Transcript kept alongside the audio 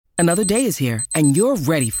Another day is here, and you're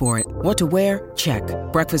ready for it. What to wear? Check.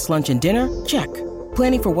 Breakfast, lunch, and dinner? Check.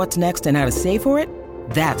 Planning for what's next and how to save for it?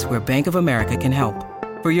 That's where Bank of America can help.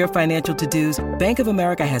 For your financial to-dos, Bank of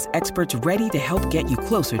America has experts ready to help get you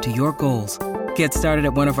closer to your goals. Get started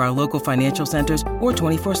at one of our local financial centers or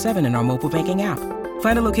 24/7 in our mobile banking app.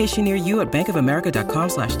 Find a location near you at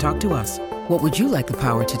bankofamerica.com/talktous. What would you like the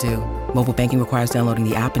power to do? Mobile banking requires downloading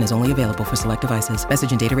the app and is only available for select devices.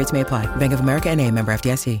 Message and data rates may apply. Bank of America N.A., member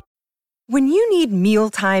FDIC. When you need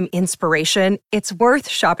mealtime inspiration, it's worth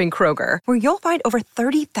shopping Kroger, where you'll find over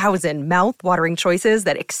 30,000 mouth-watering choices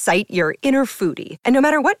that excite your inner foodie. And no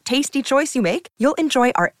matter what tasty choice you make, you'll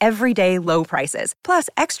enjoy our everyday low prices, plus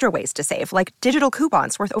extra ways to save, like digital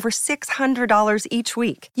coupons worth over $600 each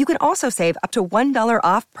week. You can also save up to $1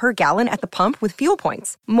 off per gallon at the pump with fuel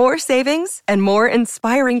points. More savings and more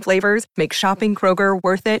inspiring flavors make shopping Kroger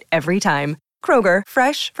worth it every time. Kroger,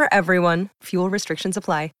 fresh for everyone. Fuel restrictions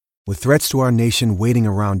apply. With threats to our nation waiting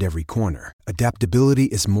around every corner, adaptability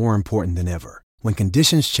is more important than ever. When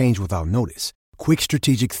conditions change without notice, quick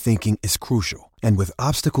strategic thinking is crucial. And with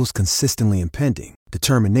obstacles consistently impending,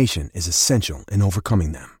 determination is essential in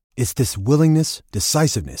overcoming them. It's this willingness,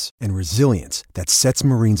 decisiveness, and resilience that sets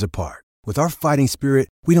Marines apart. With our fighting spirit,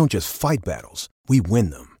 we don't just fight battles, we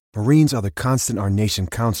win them. Marines are the constant our nation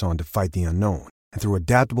counts on to fight the unknown. And through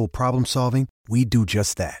adaptable problem solving, we do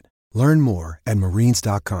just that. Learn more at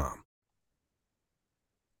marines.com.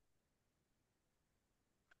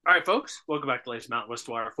 All right, folks, welcome back to the latest Mountain West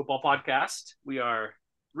Wire football podcast. We are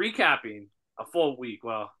recapping a full week,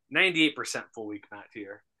 well, 98% full week, Matt,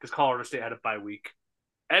 here, because Colorado State had a bye week.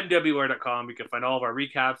 MWR.com, you can find all of our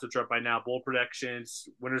recaps, which are up by now, bowl predictions,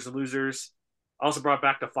 winners and losers. Also brought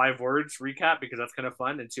back the 5 words recap, because that's kind of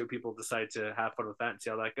fun, and see what people decide to have fun with that and see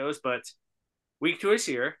how that goes. But week 2 is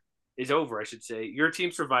here. Is over, I should say. Your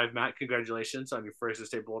team survived, Matt. Congratulations on your Fresno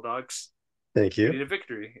State Bulldogs. Thank you. You need a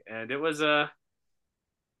victory. And it was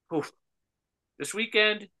this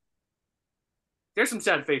weekend, there's some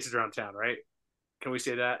sad faces around town, right? Can we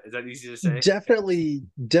say that? Is that easy to say?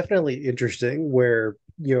 Definitely interesting, where,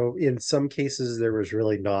 in some cases there was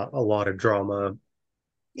really not a lot of drama,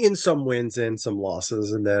 in some wins and some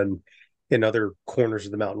losses. And then in other corners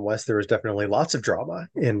of the Mountain West, there was definitely lots of drama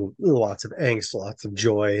and lots of angst, lots of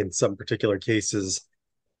joy in some particular cases.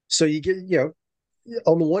 So you get,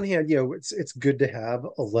 on the one hand, it's good to have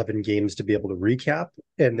 11 games to be able to recap.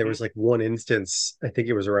 And there was like one instance, I think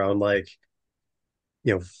it was around like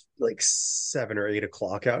 7 or 8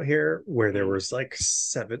 o'clock out here, where there was like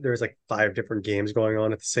 5 different games going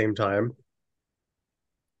on at the same time.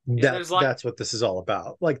 That's what this is all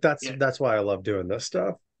about. Like, that's why I love doing this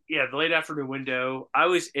stuff. Yeah, the late afternoon window, I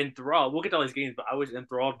was enthralled. We'll get to all these games, but I was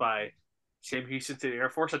enthralled by Sam Houston to the Air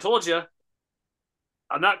Force. I told you.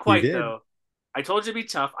 I'm not quite, though. I told you it'd be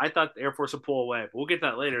tough. I thought the Air Force would pull away, but we'll get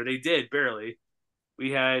that later. They did, barely.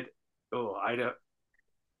 We had, Idaho,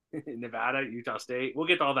 Nevada, Utah State. We'll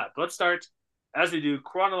get to all that. But let's start, as we do,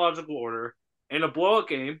 chronological order, in a blowout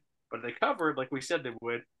game, but they covered, like we said they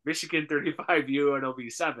would, Michigan 35,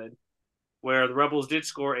 UNLV 7, where the Rebels did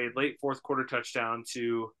score a late fourth quarter touchdown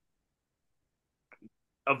to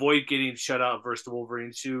avoid getting shut out versus the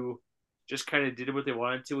Wolverines, who just kind of did what they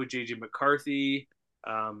wanted to with J.J. McCarthy,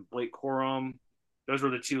 Blake Corum. Those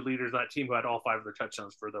were the 2 leaders of that team who had all 5 of their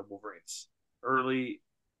touchdowns for the Wolverines. Early,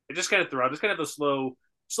 it just kind of threw out. Just kind of a slow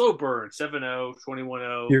burn, 7-0,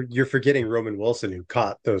 21-0. You're forgetting Roman Wilson, who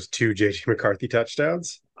caught those 2 J.J. McCarthy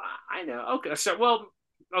touchdowns. I know. Okay,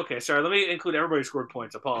 sorry. Let me include everybody who scored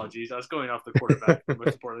points. Apologies. I was going off the quarterback,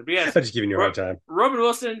 most importantly. But yes, I'm just giving you a hard time. Roman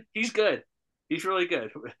Wilson, he's good. He's really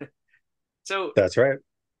good. So that's right.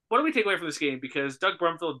 What do we take away from this game? Because Doug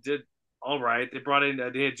Brumfield did all right. They brought in,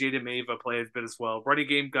 they had Jaden Mava play a bit as well. Running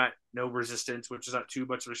game got no resistance, which is not too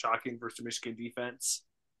much of a shocking versus the Michigan defense.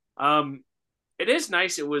 It is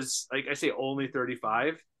nice. It was, like I say, only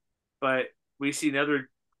 35, but we've seen other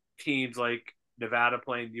teams like Nevada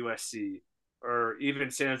playing USC, or even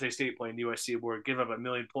San Jose State playing USC, where it give up 1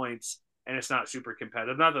 million points and it's not super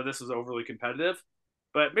competitive. Not that this was overly competitive,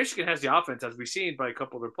 but Michigan has the offense, as we've seen by a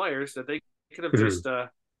couple of their players, that they could have just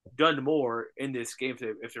done more in this game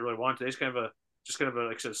if they really wanted to. It's kind of a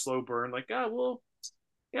like I said, slow burn. Like, we'll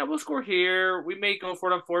score here. We may go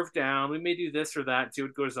for it on 4th down. We may do this or that. See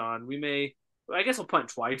what goes on. I guess we'll punt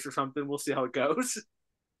twice or something. We'll see how it goes.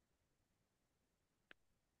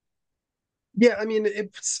 Yeah, I mean,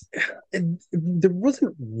 there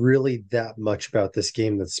wasn't really that much about this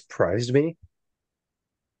game that surprised me,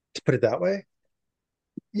 to put it that way.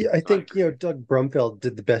 Yeah, I think, Doug Brumfield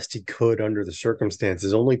did the best he could under the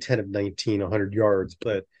circumstances. Only 10 of 19, 100 yards.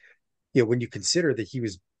 But, when you consider that he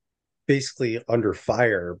was basically under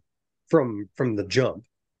fire from the jump.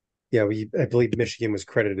 Yeah, I believe Michigan was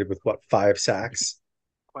credited with 5 sacks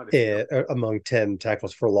among 10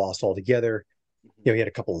 tackles for loss altogether. He had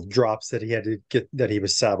a couple of drops that he had to get that he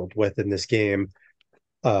was saddled with in this game.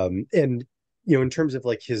 And in terms of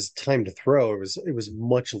like his time to throw, it was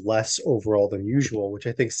much less overall than usual, which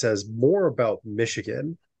I think says more about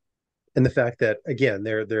Michigan and the fact that again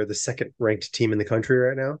they're the second ranked team in the country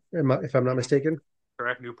right now, if I'm not mistaken.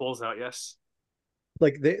 Correct. New polls out. Yes.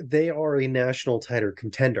 Like they are a national title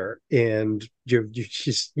contender, and you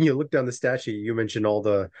look down the stat sheet. You mentioned all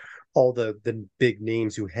the big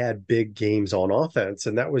names who had big games on offense,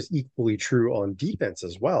 and that was equally true on defense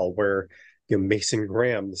as well. Where Mason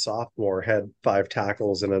Graham, the sophomore, had 5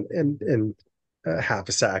 tackles and half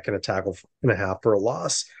a sack and a tackle and a half for a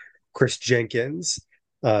loss. Chris Jenkins,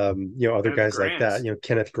 other Kenneth guys Grant. like that.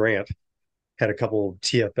 Kenneth Grant had a couple of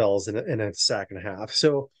TFLs and a sack and a half.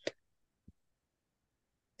 So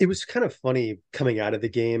it was kind of funny coming out of the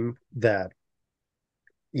game that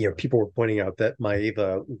people were pointing out that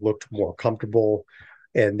Maeva looked more comfortable,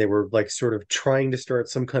 and they were like sort of trying to start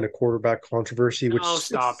some kind of quarterback controversy, which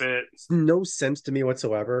stop it. No sense to me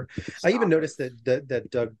whatsoever. I even noticed that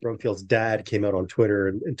Doug Brumfield's dad came out on Twitter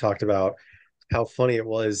and talked about how funny it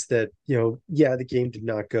was that the game did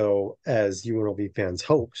not go as UNLV fans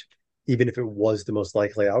hoped, even if it was the most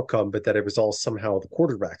likely outcome, but that it was all somehow the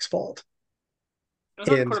quarterback's fault.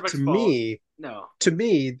 And to me,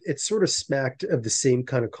 it sort of smacked of the same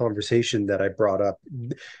kind of conversation that I brought up.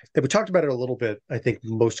 And we talked about it a little bit, I think,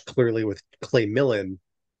 most clearly with Clay Millen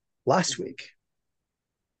last week,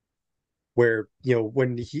 where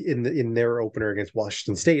when he in their opener against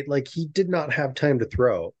Washington State, like he did not have time to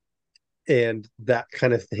throw, and that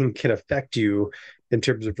kind of thing can affect you in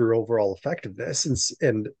terms of your overall effectiveness.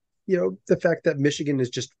 And the fact that Michigan is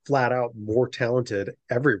just flat out more talented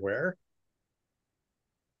everywhere.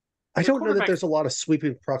 I don't know that there's a lot of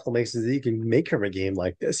sweeping proclamations that you can make from a game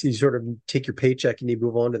like this. You sort of take your paycheck and you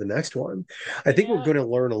move on to the next one. I think we're going to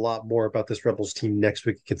learn a lot more about this Rebels team next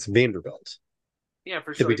week against Vanderbilt. Yeah,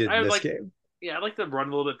 for sure. Than we did in this game. Yeah, I'd like them to run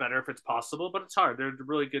a little bit better if it's possible, but it's hard. They're a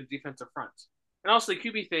really good defensive front. And also the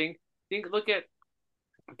QB thing, look at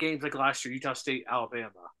games like last year, Utah State,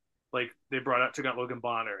 Alabama. Like they took out Logan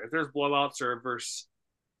Bonner. If there's blowouts or versus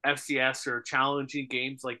FCS or challenging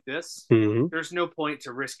games like this, there's no point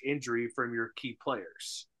to risk injury from your key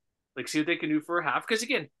players. Like, see what they can do for a half. Because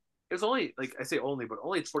again, it's only, like I say only, but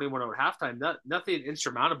only 21 over halftime. Nothing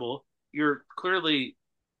insurmountable. You're clearly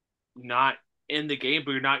not in the game,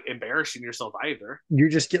 but you're not embarrassing yourself either. You're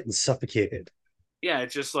just getting suffocated. Yeah,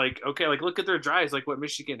 it's just like, okay, like look at their drives, like what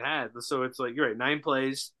Michigan had. So it's like, you're right, 9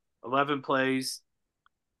 plays, 11 plays.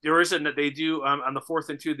 There isn't that they do on the 4th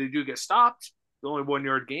and 2, they do get stopped. The only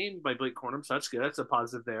 1-yard gain by Blake Cornum, so that's good. That's a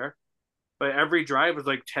positive there. But every drive was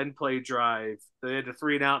like 10-play drive. They had a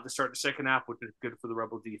 3-and-out to start the second half, which is good for the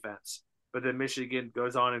Rebel defense. But then Michigan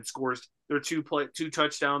goes on and scores. Their 2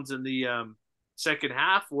 touchdowns in the second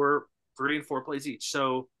half were 3 and 4 plays each.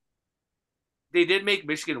 So they did make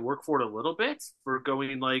Michigan work for it a little bit for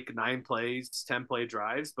going like 9 plays, 10-play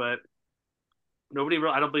drives. But I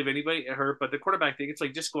don't believe anybody hurt. But the quarterback thing, it's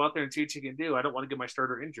like just go out there and see what you can do. I don't want to get my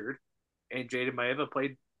starter injured. And Jaden Maeva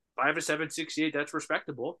played 5 of 7, 68. That's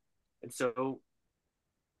respectable. And so,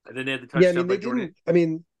 and then they had the touchdown.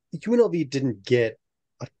 Yeah, UNLV didn't get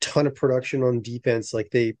a ton of production on defense. Like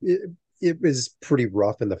it was pretty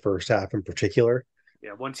rough in the first half in particular.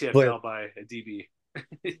 Yeah, one TFL by a DB.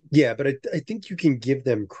 Yeah, but I think you can give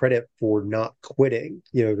them credit for not quitting.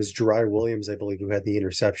 It was Jari Williams, I believe, who had the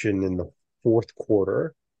interception in the 4th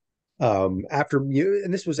quarter. And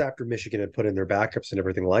this was after Michigan had put in their backups and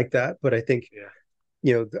everything like that. But I think,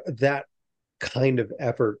 that kind of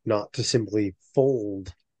effort not to simply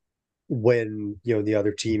fold when, the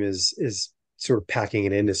other team is sort of packing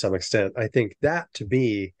it in to some extent. I think that to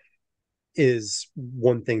me is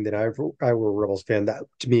one thing that I were a Rebels fan, that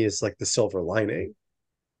to me is like the silver lining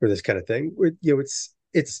for this kind of thing. It's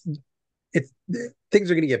things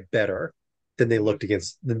are going to get better than they looked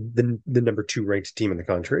against the number 2 ranked team in the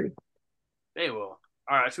country. They will.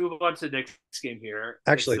 All right, so we move on to the next game here.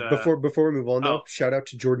 Actually, before we move on, though, shout out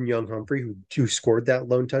to Jordan Young-Humphrey who scored that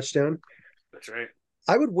lone touchdown. That's right.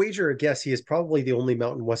 I would wager a guess he is probably the only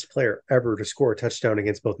Mountain West player ever to score a touchdown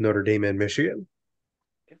against both Notre Dame and Michigan.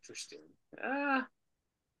 Interesting.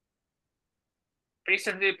 Based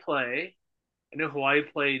on who they play, I know Hawaii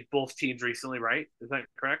played both teams recently, right? Is that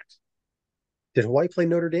correct? Did Hawaii play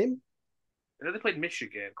Notre Dame? I know they played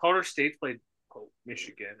Michigan. Colorado State played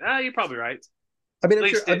Michigan. You're probably right.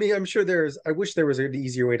 I'm sure there's. I wish there was an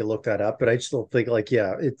easier way to look that up, but I just don't think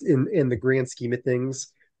it's in the grand scheme of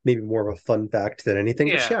things, maybe more of a fun fact than anything.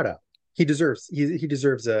 Yeah. But shout out. he deserves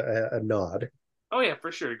a nod. Oh yeah,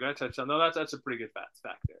 for sure. Got a touchdown. No, that's a pretty good fact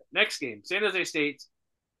there. Next game, San Jose State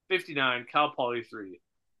 59, Cal Poly 3.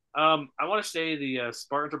 I want to say the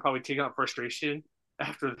Spartans are probably taking out frustration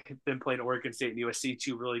after they've been playing Oregon State and USC,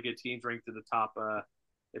 two really good teams ranked in the top.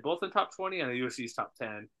 They're both in the top 20, and USC's top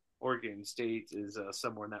 10. Oregon State is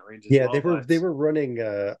somewhere in that range as Yeah, well. they were running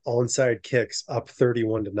onside kicks up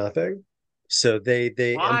 31-0. So they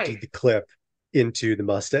Why? emptied the clip into the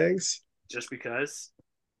Mustangs. Just because?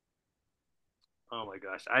 Oh my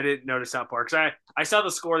gosh, I didn't notice that part because I saw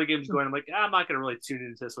the score of the games going. I'm like, I'm not going to really tune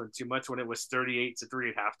into this one too much when it was 38-3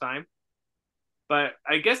 at halftime. But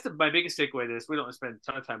I guess my biggest takeaway is we don't spend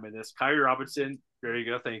a ton of time in this. Kyrie Robinson, there you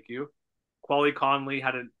go, thank you. Quali Conley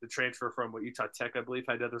had the transfer from Utah Tech, I believe,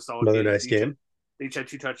 had another solid Another game. nice game. They each had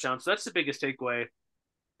 2 touchdowns. So that's the biggest takeaway.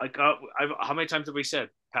 Like, how many times have we said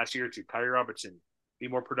past year or two, Kyrie Robinson, be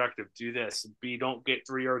more productive, do this, don't get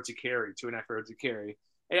 3 yards to carry, 2.5 yards to carry.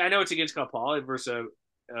 Hey, I know it's against Cal Poly versus,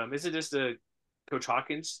 isn't this the Coach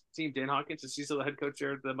Hawkins team, Dan Hawkins? Is he still the head coach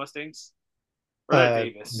there at the Mustangs? Or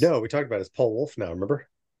Davis? No, we talked about it. It's Paul Wolf now, remember?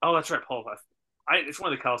 Oh, that's right, Paul. It's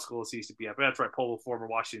one of the Cal schools he used to be at, but that's right, Paul Wolf, former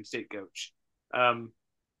Washington State coach. But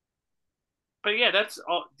yeah, that's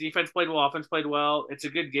all. Defense played well, offense played well. It's a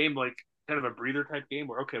good game, like kind of a breather type game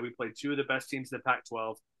where okay, we played 2 of the best teams in the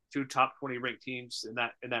Pac-12, 2 top 20 ranked teams in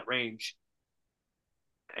that range,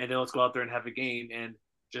 and then let's go out there and have a game and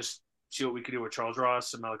just see what we could do with Charles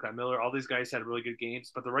Ross and Malachi Miller. All these guys had really good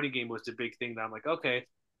games, but the running game was the big thing that I'm like, okay,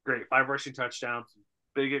 great, 5 rushing touchdowns,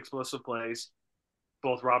 big explosive plays.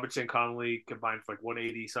 Both Robinson and Conley combined for like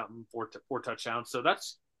 180 something, 4 touchdowns. So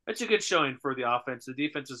that's a good showing for the offense. The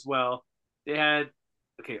defense as well. They had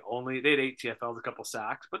 8 TFLs, a couple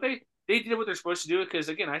sacks, but they did what they're supposed to do because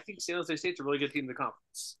again, I think San Jose State's a really good team in the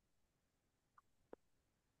conference.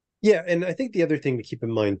 Yeah, and I think the other thing to keep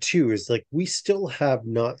in mind too is like we still have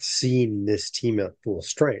not seen this team at full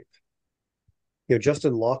strength.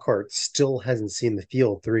 Justin Lockhart still hasn't seen the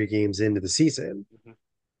field 3 games into the season. Mm-hmm.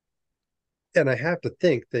 And I have to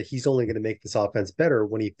think that he's only going to make this offense better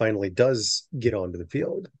when he finally does get onto the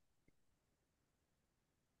field.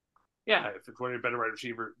 Yeah, if it's one of your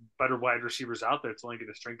better wide receivers out there, it's only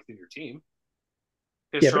going to strengthen your team.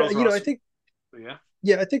 Yeah, but I think.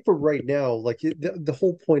 Yeah, I think for right now, like the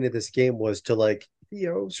whole point of this game was to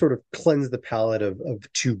sort of cleanse the palate of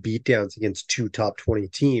 2 beatdowns against 2 top 20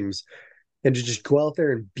 teams, and to just go out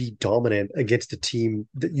there and be dominant against a team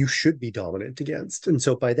that you should be dominant against. And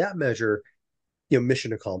so by that measure,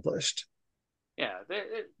 mission accomplished. Yeah,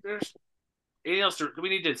 there's anything else we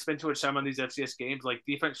need to spend too much time on these FCS games. Like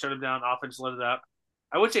defense shut them down, offense let it up.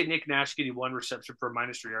 I would say Nick Nash getting 1 reception for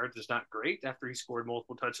 -3 yards is not great after he scored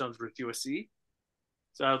multiple touchdowns with USC.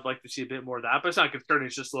 So I would like to see a bit more of that. But it's not concerning.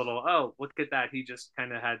 It's just a little, oh, look at that. He just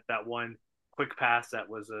kind of had that one quick pass that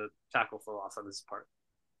was a tackle for loss on his part.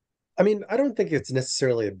 I mean, I don't think it's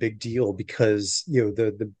necessarily a big deal because,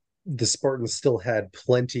 the Spartans still had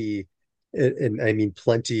plenty, and I mean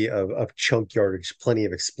plenty of chunk yardage, plenty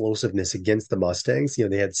of explosiveness against the Mustangs.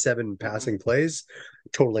 They had 7 passing plays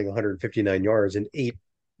totaling 159 yards and 8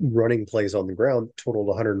 running plays on the ground totaled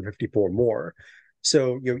 154 more.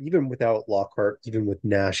 So, even without Lockhart, even with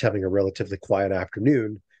Nash having a relatively quiet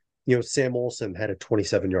afternoon, Sam Olsen had a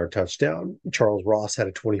 27-yard touchdown. Charles Ross had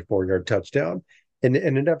a 24-yard touchdown and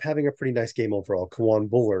ended up having a pretty nice game overall. Kawan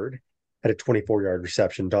Bullard had a 24-yard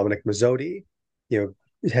reception. Dominic Mazzotti,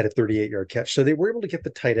 had a 38-yard catch. So they were able to get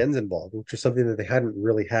the tight ends involved, which is something that they hadn't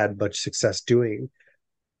really had much success doing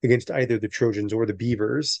against either the Trojans or the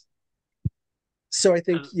Beavers. So I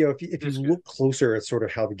think, if you look closer at sort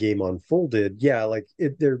of how the game unfolded, yeah,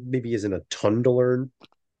 there maybe isn't a ton to learn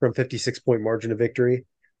from 56-point margin of victory.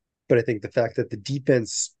 But I think the fact that the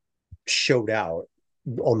defense showed out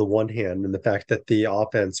on the one hand, and the fact that the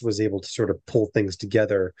offense was able to sort of pull things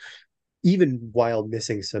together, even while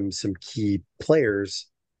missing some key players,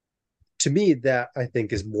 to me, that I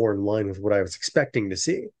think is more in line with what I was expecting to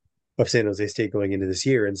see of San Jose State going into this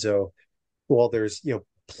year. And so while there's,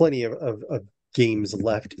 plenty of games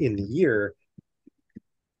left in the year,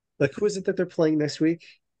 like who is it that they're playing next week?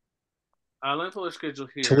 Let me pull their schedule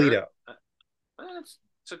here. Toledo.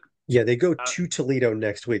 Yeah, they go to Toledo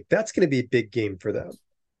next week. That's going to be a big game for them.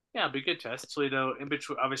 Yeah, it'll be a good test. Toledo,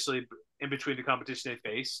 obviously in between the competition they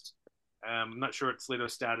faced. I'm not sure what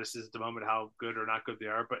Toledo's status is at the moment, how good or not good they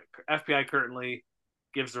are, but FPI currently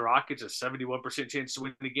gives the Rockets a 71% chance to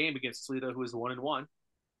win the game against Toledo, who is 1-1.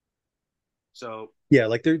 So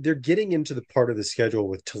yeah, they're getting into the part of the schedule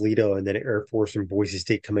with Toledo and then Air Force and Boise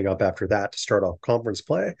State coming up after that to start off conference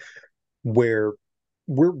play, where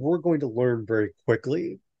we're going to learn very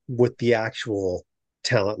quickly what the actual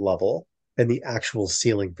talent level and the actual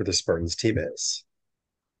ceiling for the Spartans team is.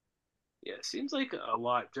 Yeah, it seems like a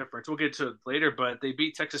lot different. We'll get to it later, but they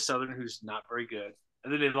beat Texas Southern, who's not very good,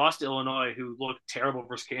 and then they lost to Illinois, who looked terrible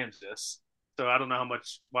versus Kansas. So I don't know how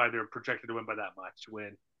much why they're projected to win by that much.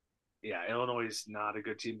 When yeah, Illinois is not a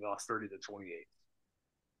good team. They lost 30-28.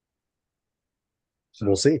 So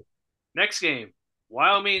We'll see. next game,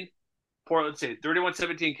 Wyoming, Portland State,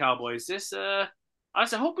 31-17 Cowboys. This I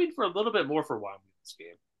was hoping for a little bit more for Wyoming in this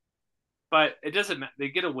game. But it doesn't matter. They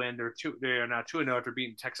get a win. They are now 2-0 after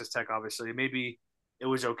beating Texas Tech. Obviously, maybe it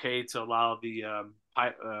was okay to allow the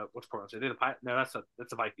what's Portland State? No, that's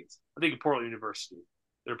the Vikings. I think Portland University.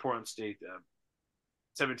 They're Portland State.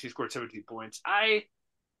 17 scored 17 points. I'm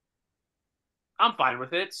fine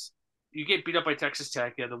with it. You get beat up by Texas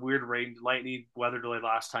Tech. You had the weird rain, lightning, weather delay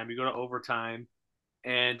last time. You go to overtime,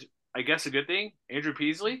 and I guess a good thing, Andrew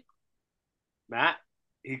Peasley, Matt,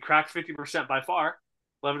 he cracked 50% by far.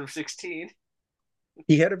 11 of 16.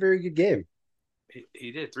 He had a very good game.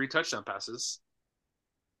 He did 3 touchdown passes.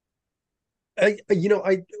 I'm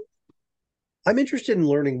interested in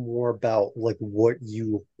learning more about like what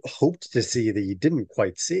you hoped to see that you didn't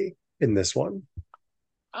quite see in this one.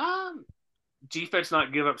 Um, Defense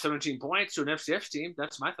not give up 17 points to an FCS team.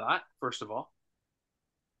 That's my thought. First of all,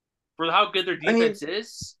 for how good their defense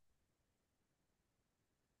is,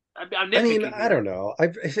 I'm nitpicking. I don't know.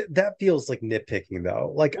 That feels like nitpicking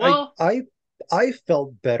though. Like well, I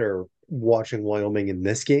felt better watching Wyoming in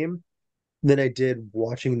this game than I did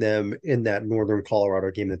watching them in that Northern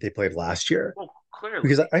Colorado game that they played last year. well, clearly,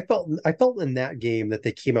 Because I felt in that game that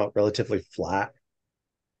they came out relatively flat.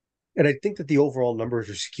 And I think that the overall numbers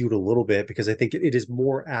are skewed a little bit because I think it is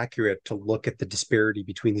more accurate to look at the disparity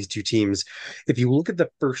between these two teams. If you look at the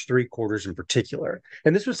first 3 quarters in particular,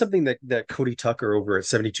 and this was something that Cody Tucker over at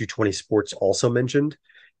 7220 Sports also mentioned,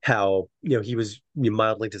 how he was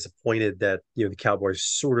mildly disappointed that the Cowboys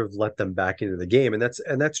sort of let them back into the game. And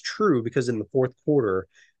that's true because in the fourth quarter,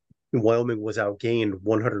 Wyoming was outgained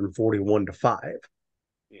 141-5.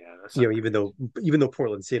 yeah, that's Even though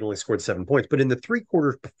Portland State only scored 7 points, but in the 3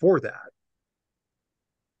 quarters before that,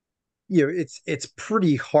 it's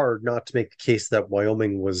pretty hard not to make the case that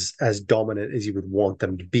Wyoming was as dominant as you would want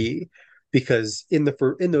them to be, because in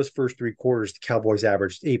those first 3 quarters, the Cowboys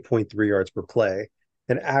averaged 8.3 yards per play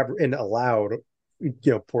and allowed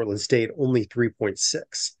Portland State only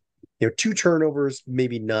 3.6. 2 turnovers,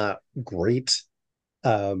 maybe not great,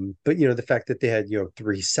 but the fact that they had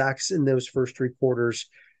 3 sacks in those first 3 quarters,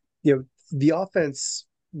 the offense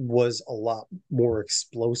was a lot more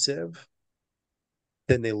explosive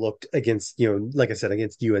than they looked against, like I said,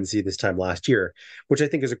 against UNC this time last year, which I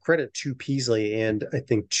think is a credit to Peasley and I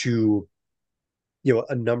think to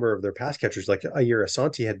a number of their pass catchers. Like Ayer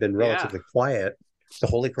Asante had been relatively quiet, the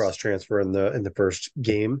Holy Cross transfer in the first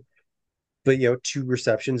game, but 2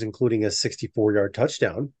 receptions, including a 64-yard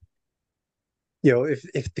touchdown.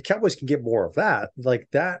 If the Cowboys can get more of that, like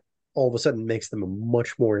that, all of a sudden makes them a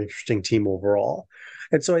much more interesting team overall.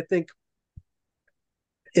 And so I think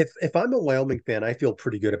if I'm a Wyoming fan, I feel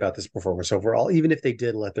pretty good about this performance overall, even if they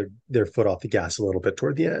did let their foot off the gas a little bit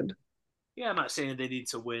toward the end. Yeah, I'm not saying they need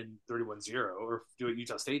to win 31-0 or do what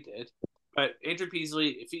Utah State did. But Andrew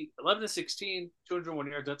Peasley, if he 11-16, 201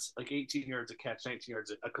 yards, that's like 18 yards a catch, 19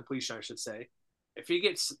 yards a completion, I should say. If he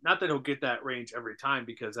gets, not that he'll get that range every time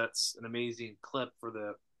because that's an amazing clip for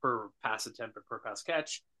the per pass attempt or per pass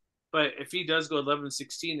catch. But if he does go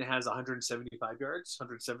 11-16 and has 175 yards,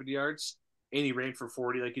 170 yards, and he ran for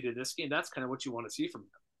 40 like he did in this game, that's kind of what you want to see from him.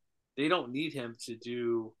 They don't need him to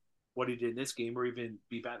do what he did in this game or even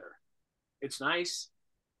be better. It's nice,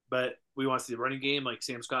 but we want to see the running game. Like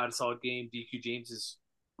Sam Scott had a solid game. DQ James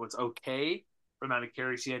was okay for the amount of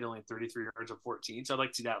carries he had, only 33 yards of 14. So I'd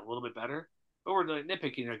like to see that a little bit better. But we're like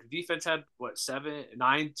nitpicking. Like the defense had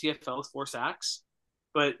 9 TFLs, 4 sacks.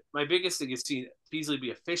 But my biggest thing is seeing Beasley be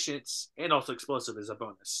efficient and also explosive as a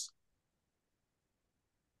bonus.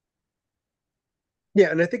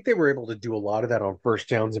 Yeah, and I think they were able to do a lot of that on first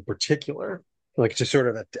downs in particular, like to sort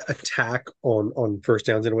of attack on first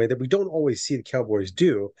downs in a way that we don't always see the Cowboys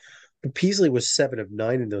do. But Peasley was 7 of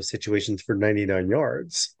 9 in those situations for 99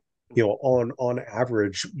 yards. On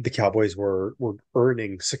average, the Cowboys were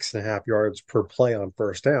earning 6.5 yards per play on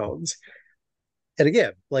first downs. And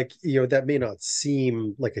again, like, that may not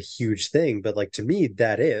seem like a huge thing, but like to me,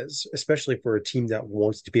 that is, especially for a team that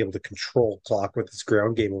wants to be able to control clock with its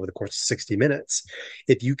ground game over the course of 60 minutes.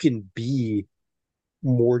 If you can be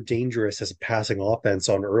more dangerous as a passing offense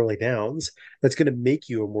on early downs, that's going to make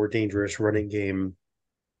you a more dangerous running game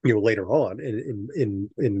later on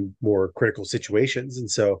in more critical situations. And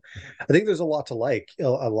so I think there's a lot to like, a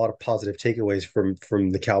lot of positive takeaways from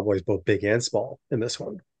the Cowboys, both big and small, in this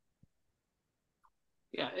one.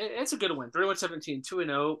 Yeah, it's a good win. 3-1-17,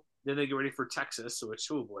 2-0. Then they get ready for Texas, which,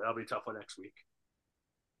 oh boy, that'll be a tough one next week.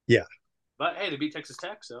 Yeah. But hey, they beat Texas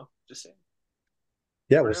Tech, so just saying.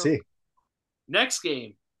 Yeah, we'll see. Next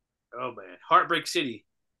game. Oh man, Heartbreak City.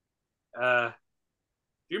 Do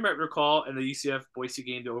you recall in the UCF Boise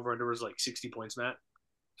game, the over under was like 60 points, Matt?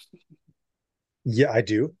 Yeah, I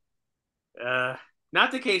do.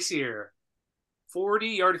 Not the case here.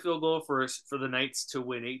 40-yard field goal for the Knights to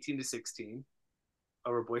win 18-16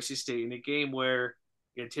 over Boise State in a game where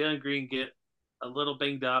you had Taylor Green get a little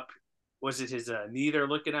banged up. Was it his knee they're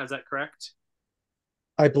looking at? Is that correct?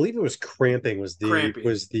 I believe it was cramping was the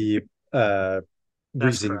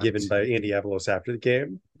reason given by Andy Avalos after the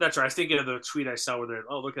game. That's right. I was thinking of the tweet I saw where they're,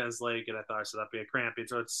 look at his leg, and I thought, so that'd be a cramping.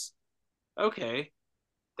 So it's okay.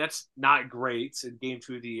 That's not great in game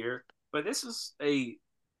 2 of the year. But this is a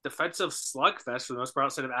defensive slugfest for the most part,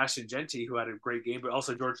 outside of Ashton Jeanty, who had a great game, but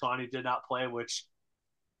also George Lonnie did not play, which,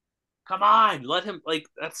 come on, let him,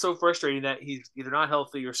 that's so frustrating that he's either not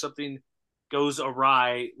healthy or something goes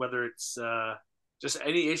awry, whether it's just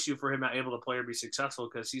any issue for him not able to play or be successful,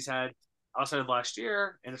 because he's had, outside of last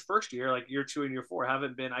year and his first year, like year 2 and year 4,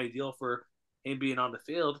 haven't been ideal for him being on the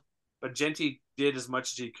field. But Jeanty did as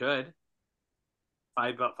much as he could,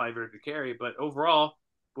 about 5 yards to carry. But overall,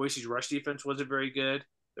 Boise's rush defense wasn't very good.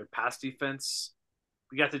 Their pass defense,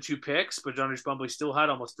 we got the 2 picks, but Johnny Bumbly still had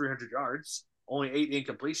almost 300 yards, only 8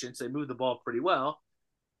 incompletions. They moved the ball pretty well.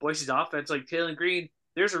 Boise's offense, like Taylor Green,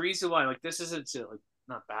 there's a reason why, like, this isn't to, like,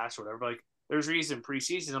 not bash or whatever, but, like, there's a reason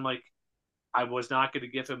preseason. I'm like, I was not going to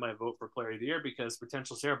give him my vote for player of the year because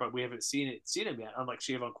potential's there, but we haven't seen him yet, unlike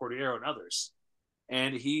Shavon Cordero and others.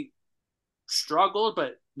 And he struggled,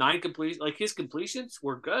 but 9 completions, like his completions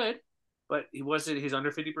were good, but he's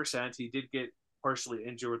under 50%. He did get partially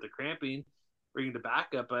injured with the cramping, bringing the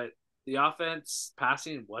backup, but the offense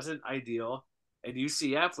passing wasn't ideal. And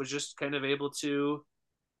UCF was just kind of able to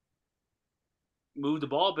move the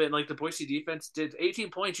ball a bit. And like the Boise defense did 18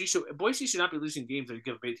 points. Boise should not be losing games that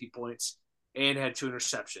give up 18 points and had 2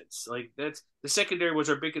 interceptions. Like that's the secondary was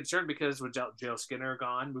our big concern because with J.L. Skinner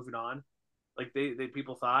gone, moving on, like they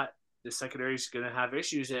people thought the secondary is going to have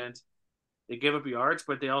issues, and they gave up yards,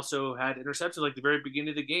 but they also had interceptions. Like the very beginning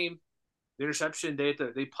of the game, the interception they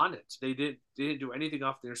punted. They didn't do anything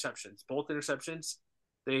off the interceptions. Both interceptions,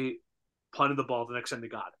 they punted the ball the next time they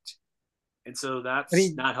got it, and so that's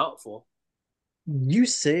not helpful. You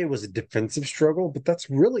say it was a defensive struggle, but that's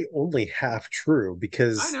really only half true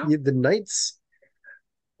because the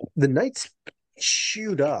Knights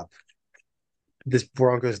chewed up this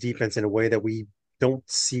Broncos defense in a way that we don't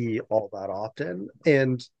see all that often.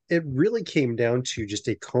 And it really came down to just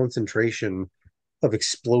a concentration of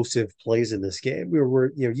explosive plays in this game.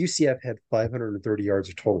 UCF had 530 yards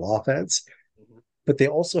of total offense, but they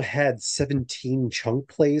also had 17 chunk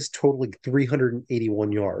plays totaling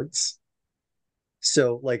 381 yards.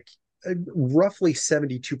 So, like, roughly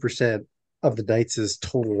 72% of the Knights'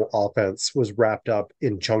 total offense was wrapped up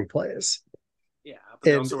in chunk plays. Yeah, but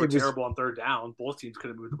they also were terrible on third down. Both teams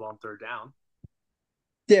couldn't move the ball on third down.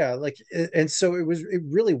 Yeah, and so it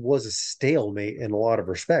really was a stalemate in a lot of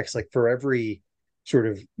respects. Like, for every sort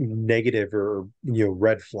of negative or,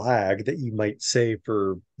 red flag that you might say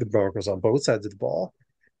for the Broncos on both sides of the ball,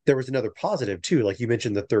 there was another positive too. Like you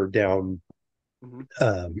mentioned, the third down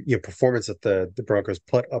performance that the Broncos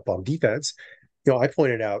put up on defense. I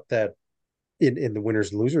pointed out that in the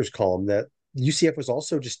winners and losers column that UCF was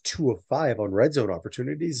also just 2 of 5 on red zone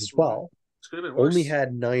opportunities as well. Only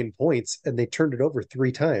had 9 points, and they turned it over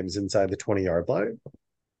 3 times inside the 20-yard line.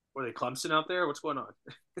 Were they Clemson out there? What's going on?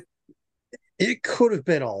 It could have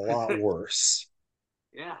been a lot worse.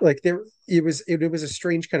 Yeah, like it was a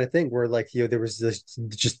strange kind of thing where there was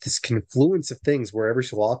this confluence of things where every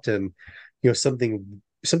so often something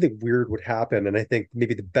weird would happen. And I think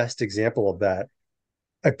maybe the best example of that,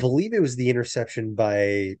 I believe it was the interception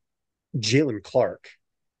by Jalen Clark,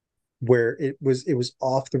 where it was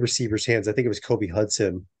off the receiver's hands. I think it was Kobe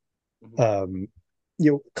Hudson,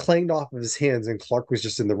 clanged off of his hands, and Clark was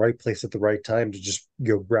just in the right place at the right time to just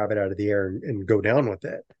grab it out of the air and go down with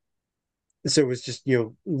it. So it was just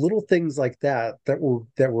little things like that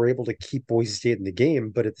were able to keep Boise State in the game,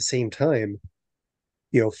 but at the same time,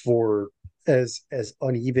 for as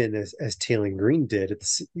uneven as Taylor Green did,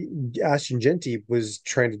 Ashton Jeanty was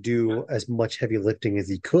trying to do as much heavy lifting as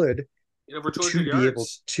he could to be able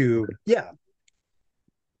to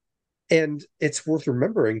And it's worth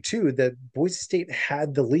remembering too that Boise State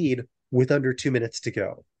had the lead with under 2 minutes to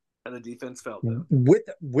go. And the defense felt them.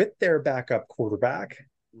 With their backup quarterback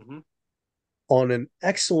Mm-hmm. on an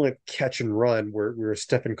excellent catch and run where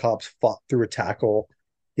Stephen Cobbs fought through a tackle,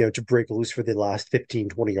 to break loose for the last 15,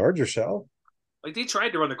 20 yards or so. Like they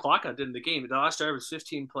tried to run the clock out in the game. The last drive was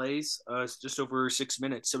 15 plays, it's just over 6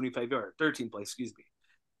 minutes, 75 yards, 13 plays, excuse me.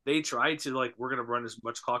 They tried to we're gonna run as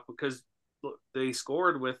much clock because they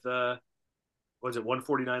scored with was it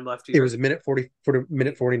 149 left here? It was a minute 40 for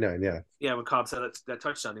minute 49, yeah. Yeah, when Cobb said that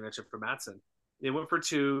touchdown you mentioned for Matson. They went for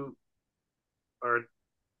two or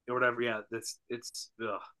whatever. Yeah, it's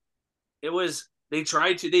ugh. It was they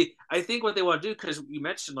tried to I think what they want to do, because you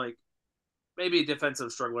mentioned maybe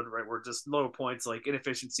defensive struggle wasn't the right word, just low points, like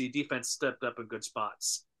inefficiency. Defense stepped up in good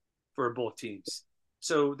spots for both teams.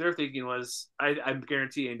 So their thinking was, I'm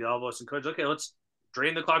guaranteeing to all of us and coach, okay, let's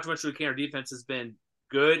drain the clock as much as we can. Our defense has been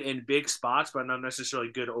good in big spots, but not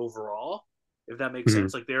necessarily good overall, if that makes Mm-hmm.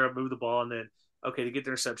 sense. Like they're move the ball and then, okay, to get the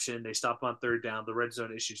interception, they stop on third down, the red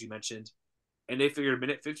zone issues you mentioned, and they figured a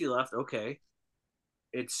minute 50 left. Okay,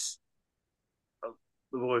 it's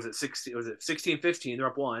what was it 16? Was it 16-15? They're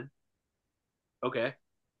up one. Okay,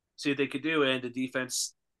 see what they could do, and the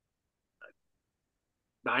defense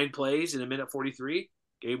 9 plays in a minute 43,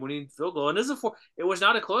 game-winning field goal. And this is it was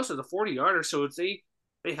not a close, it was a 40-yarder, so they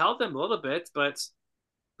held them a little bit, but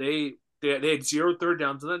they had 0 third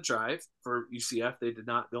downs on that drive for UCF. They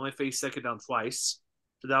only faced second down twice.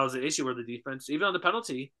 So that was the issue where the defense, even on the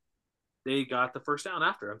penalty, they got the first down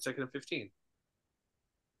after on 2nd and 15.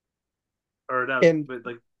 Or that, And but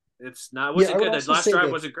it wasn't good. That last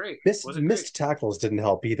drive wasn't great. Missed tackles didn't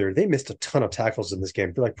help either. They missed a ton of tackles in this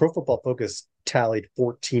game. Like Pro Football Focus tallied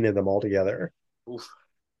 14 of them altogether. Oof.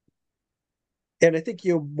 And I think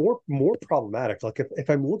more problematic. Like if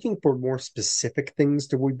I'm looking for more specific things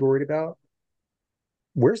to be worried about,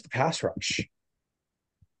 where's the pass rush?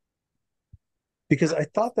 Because I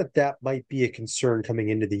thought that might be a concern coming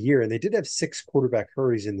into the year, and they did have 6 quarterback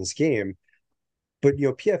hurries in this game. But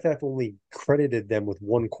PFF only credited them with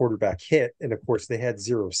 1 quarterback hit, and of course they had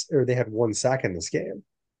 1 sack in this game.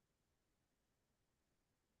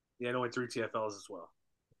 Yeah, and only 3 TFLs as well.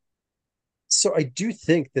 So I do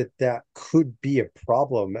think that could be a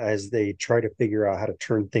problem as they try to figure out how to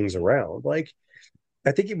turn things around. Like,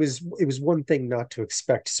 I think it was one thing not to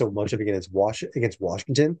expect so much of against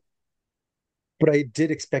Washington, but I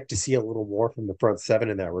did expect to see a little more from the front seven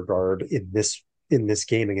in that regard in this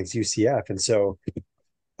game against UCF. And so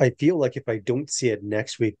I feel like if I don't see it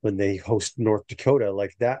next week when they host North Dakota,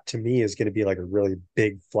 like that to me is going to be like a really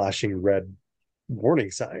big flashing red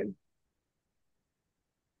warning sign.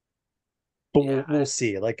 But we'll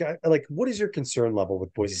see. Like what is your concern level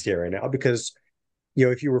with Boise State right now? Because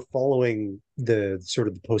if you were following the sort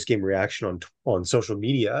of the post game reaction on social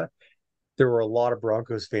media, there were a lot of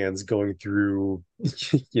Broncos fans going through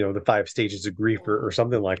the 5 stages of grief or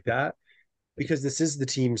something like that, because this is the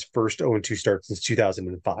team's first 0-2 start since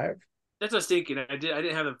 2005. That's what I was thinking. I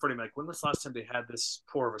didn't have it in front of me. Like, when was the last time they had this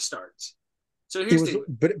poor of a start? So here's the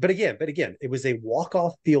but again, it was a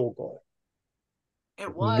walk-off field goal.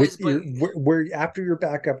 It was, where after your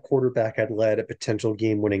backup quarterback had led a potential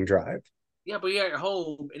game-winning drive. Yeah, but you're at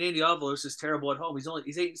home, and Andy Avalos is terrible at home.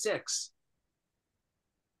 He's 8-6.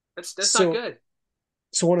 That's not good.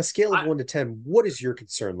 So on a scale of 1 to 10, what is your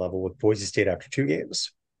concern level with Boise State after 2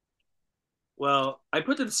 games? Well, I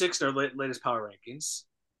put them 6th in our latest power rankings,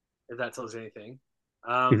 if that tells you anything.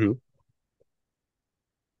 Mm-hmm.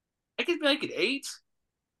 I could make it 8.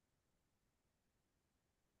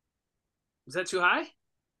 Is that too high?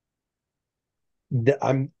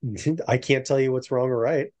 I can't tell you what's wrong or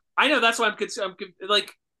right. I know, that's why I'm concerned.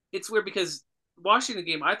 It's weird because Washington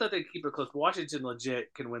game, I thought they'd keep it close. Washington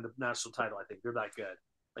legit can win the national title. I think they're that good.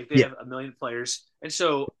 Like, they have a million players, and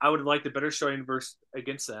so I would have liked a better showing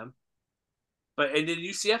against them. But and then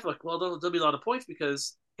UCF, there'll be a lot of points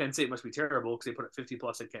because Kent State must be terrible because they put up 50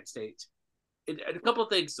 plus at Kent State. And a couple of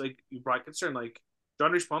things you brought concern, like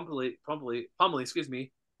John Reese Plumlee, excuse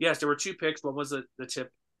me. Yes, there were 2 picks. One was the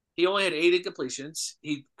tip. He only had 8 incompletions.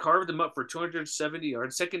 He carved them up for 270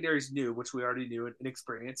 yards. Secondary's new, which we already knew and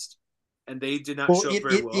inexperienced, and they did not show up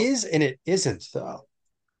very well. It is and it isn't, though.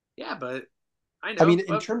 Yeah, but I know. I mean,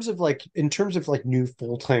 in terms of new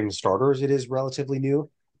full-time starters, it is relatively new.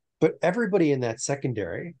 But everybody in that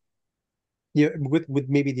secondary, with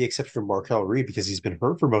maybe the exception of Markel Reed because he's been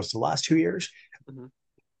hurt for most of the last 2 years, mm-hmm.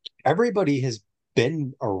 Everybody has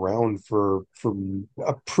been around for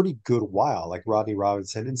a pretty good while, like Rodney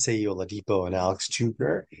Robinson and Seyi Oladipo and Alex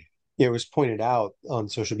Tugner. It was pointed out on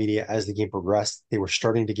social media as the game progressed, they were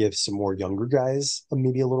starting to give some more younger guys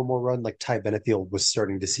maybe a little more run. Like Ty Benefield was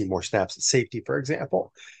starting to see more snaps at safety, for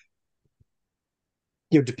example.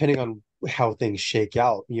 depending on how things shake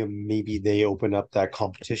out, maybe they open up that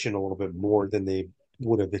competition a little bit more than they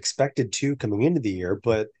would have expected to coming into the year.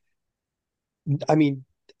 But I mean,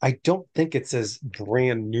 I don't think it's as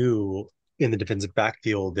brand new in the defensive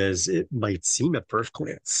backfield as it might seem at first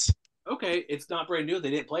glance. Okay, it's not brand new.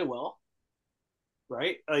 They didn't play well,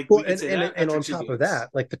 right? Like Well, we could say that and after on two top of games. that,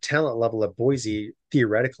 like the talent level at Boise,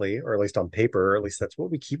 theoretically, or at least on paper, or at least that's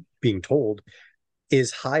what we keep being told,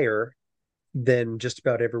 is higher than just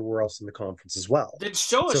about everywhere else in the conference as well. Then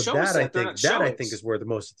show So us that. They're not that show I it. think is where the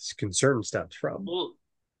most of this concern stems from. Well,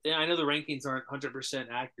 yeah, I know the rankings aren't 100%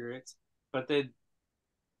 accurate, but then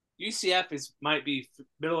UCF might be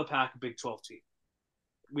middle of the pack Big 12 team.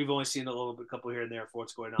 We've only seen a little bit, couple here and there for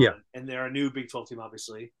what's going Yeah. on, and they're a new Big 12 team,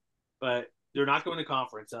 obviously, but they're not going to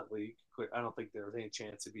conference that week. I don't think there's any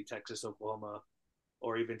chance to beat Texas, Oklahoma,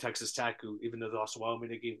 or even Texas Tech, who, even though they lost to Wyoming,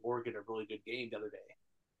 they gave Oregon a really good game the other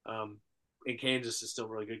day. And Kansas is still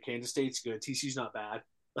really good. Kansas State's good. TCU's not bad.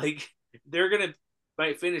 Like they're gonna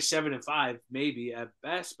might finish 7-5, maybe at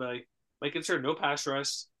best. But my concern, no pass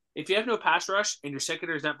rush. If you have no pass rush and your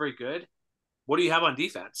secondary is not very good, what do you have on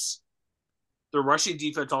defense? The rushing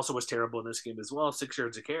defense also was terrible in this game as well. 6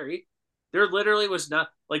 yards a carry. There literally was not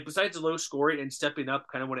like besides the low scoring and stepping up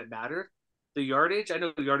kind of when it mattered. The yardage, I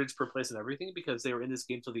know the yardage per place and everything because they were in this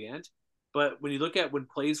game till the end. But when you look at when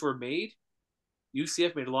plays were made,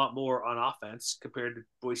 UCF made a lot more on offense compared to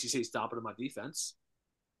Boise State stopping them on defense.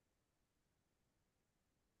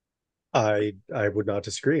 I would not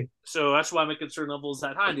disagree. So that's why my concern level is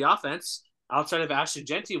that high. In the offense, outside of Ashton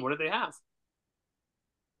Jeanty, what do they have?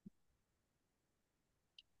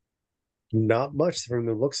 Not much from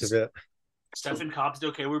the looks of it. Stephen Cobb's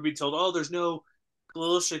okay. We're being told, oh, there's no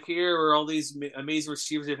Khalil Shakir or all these amazing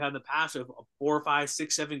receivers they've had in the past of 4, 5,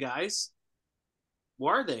 6, 7 guys.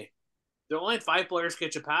 What are they? They only had 5 players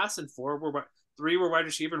catch a pass, and 3 were wide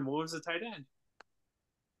receiver, and 1 was a tight end.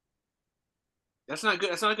 That's not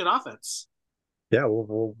good. That's not a good offense. Yeah,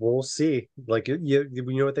 we'll see. Like you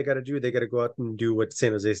know what they got to do? They got to go out and do what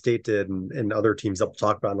San Jose State did, and other teams that we'll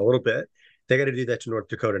talk about in a little bit. They got to do that to North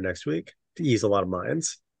Dakota next week to ease a lot of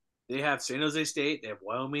minds. They have San Jose State, they have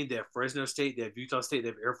Wyoming, they have Fresno State, they have Utah State, they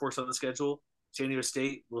have Air Force on the schedule. San Diego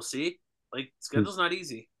State, we'll see. Like schedule's not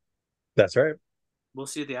easy. That's right. We'll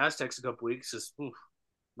see at the Aztecs in a couple weeks. Just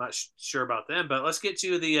not sure about them, but let's get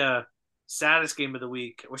to the saddest game of the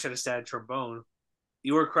week. I wish I had a sad trombone.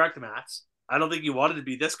 You were correct, Matt. I don't think you wanted to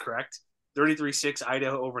be this correct. 33-6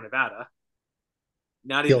 Idaho over Nevada.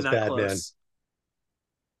 Not Feels even that bad, close.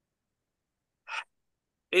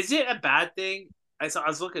 man. Is it a bad thing? I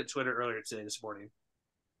was looking at Twitter earlier today this morning.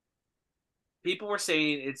 People were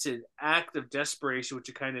saying it's an act of desperation, which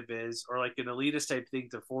it kind of is, or like an elitist type thing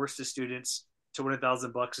to force the students to win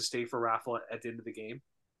 $1,000 to stay for raffle at the end of the game.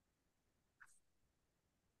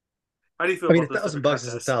 How do you feel I mean, about this? $1,000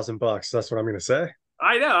 is $1,000. That's what I'm going to say.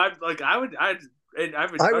 I know.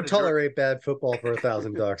 I would tolerate bad football for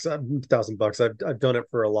 $1,000. $1,000. I've done it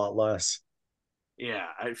for a lot less. Yeah,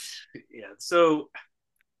 So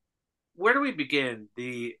where do we begin?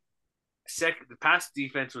 The pass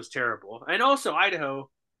defense was terrible, and also Idaho,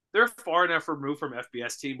 they're far enough removed from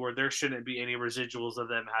FBS team where there shouldn't be any residuals of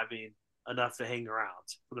them having enough to hang around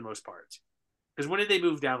for the most part. Because when did they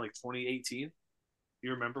move down? Like 2018?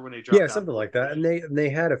 You remember when they dropped? Yeah, something like that. And they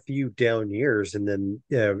had a few down years, and then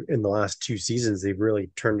in the last 2 seasons they've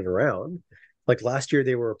really turned it around. Like last year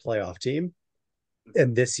they were a playoff team,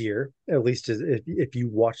 and this year, at least if you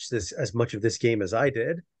watch this as much of this game as I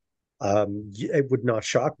did, it would not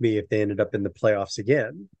shock me if they ended up in the playoffs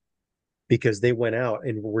again, because they went out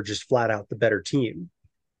and were just flat out the better team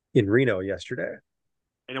in Reno yesterday.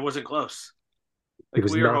 And it wasn't close. Like, it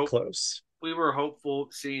was not close. We were hopeful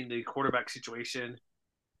seeing the quarterback situation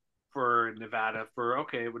for Nevada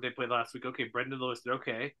what they played last week. Okay, Brendan Lewis did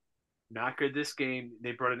okay. Not good this game.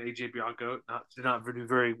 They brought in AJ Bianco. Did not do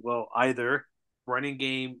very well either. Running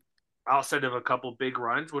game outside of a couple big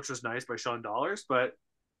runs, which was nice by Sean Dollars, but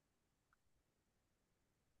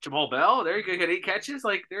Jamal Bell, there you go, got 8 catches.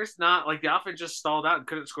 Like there's not like the offense just stalled out and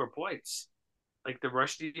couldn't score points. Like the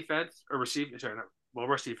rush defense or receiving,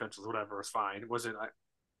 rush defense was whatever, was fine. It wasn't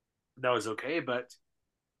that was okay, but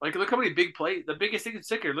like look how many big plays. The biggest thing in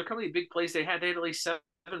sicker. Look how many big plays they had. They had at least 7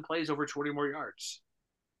 plays over 20 more yards.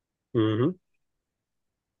 Mm-hmm.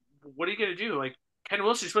 What are you gonna do? Like Ken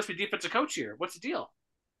Wilson's supposed to be defensive coach here. What's the deal?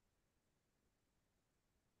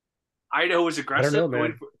 Idaho was aggressive,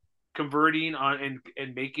 converting on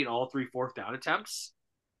and making all 3 fourth down attempts.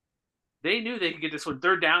 They knew they could get this one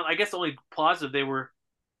 3rd down. I guess the only positive, they were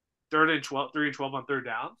 3 and 12 on 3rd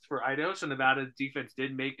downs for Idaho. So Nevada's defense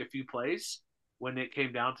did make a few plays when it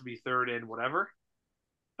came down to be 3rd and whatever.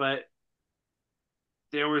 but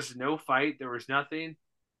there was no fight. There was nothing.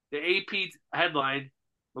 The AP headline: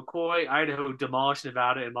 McCoy, Idaho demolished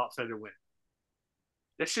Nevada in lopsided win.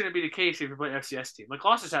 That shouldn't be the case if you're playing FCS team. Like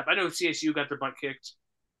losses happen. I know CSU got their butt kicked.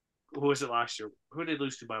 Who was it last year? Who did they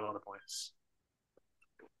lose to by a lot of points?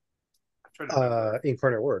 I'm trying to remember.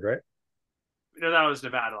 Incarnate Word, right? No, that was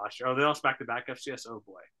Nevada last year. Oh, they lost back to back FCS. Oh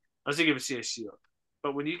boy, I was thinking of CSU.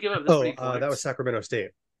 But when you give up this many points, that was Sacramento State.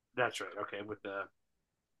 That's right. Okay, with the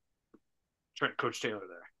Coach Taylor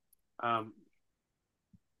there.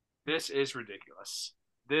 This is ridiculous.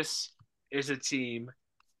 This is a team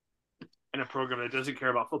and a program that doesn't care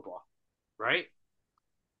about football, right?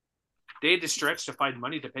 They had to stretch to find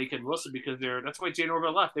money to pay Ken Wilson because that's why Jay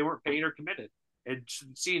Norvell left. They weren't paying or committed. And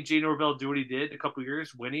seeing Jay Norvell do what he did a couple of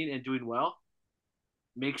years, winning and doing well,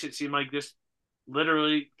 makes it seem like this,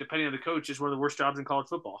 literally, depending on the coach, is one of the worst jobs in college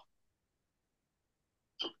football.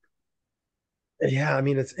 Yeah, I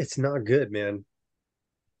mean it's not good, man.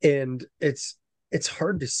 And it's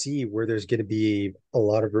hard to see where there's going to be a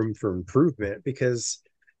lot of room for improvement because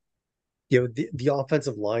the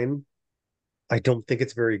offensive line, I don't think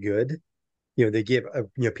it's very good. They gave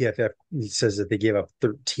PFF says that they gave up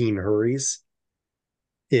 13 hurries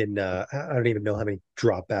in I don't even know how many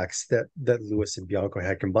dropbacks that Lewis and Bianco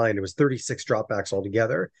had combined. It was 36 dropbacks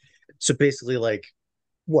altogether. So basically, like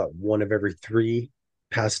one of every 3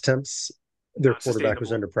 pass attempts, their quarterback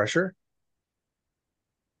was under pressure.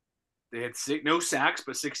 They had no sacks,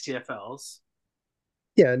 but 6 TFLs.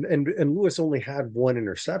 Yeah, and Lewis only had 1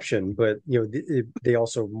 interception, but they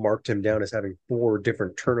also marked him down as having 4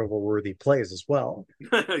 different turnover-worthy plays as well.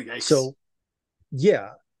 So, yeah,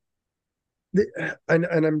 and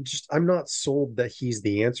I'm not sold that he's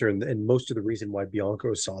the answer, and most of the reason why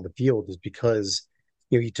Bianco saw the field is because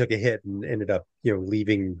he took a hit and ended up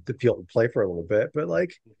leaving the field to play for a little bit, but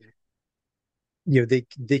like.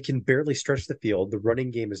 They can barely stretch the field. The running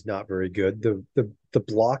game is not very good. The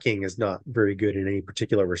blocking is not very good in any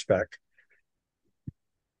particular respect.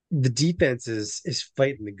 The defense is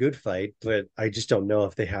fighting the good fight, but I just don't know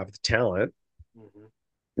if they have the talent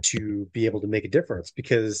to be able to make a difference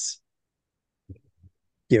because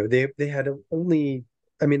they had only,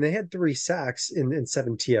 I mean, they had 3 sacks in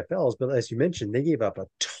 7 TFLs, but as you mentioned, they gave up a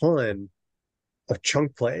ton of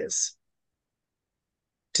chunk plays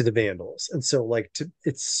to the Vandals. And so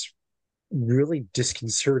it's really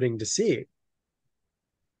disconcerting to see.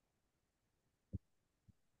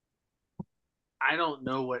 I don't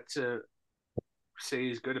know what to say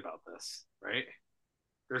is good about this, right?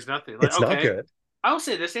 There's nothing. It's not good. I'll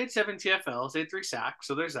say this. They had 7 TFLs. They had 3 sacks.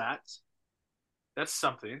 So there's that. That's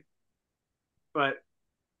something. But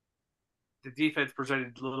the defense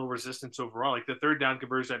presented little resistance overall. Like the third down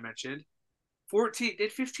conversion I mentioned, 14, they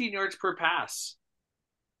had 15 yards per pass.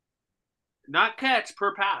 Not catch,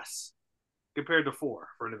 per pass, compared to 4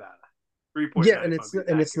 for Nevada. 3.9. Yeah,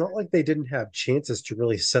 and it's not like they didn't have chances to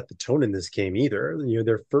really set the tone in this game either.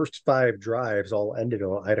 Their first 5 drives all ended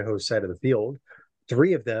on Idaho's side of the field.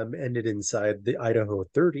 3 of them ended inside the Idaho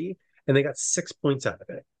 30, and they got 6 points out of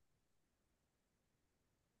it.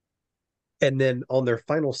 And then on their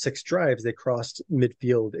final 6 drives, they crossed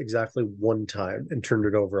midfield exactly 1 time and turned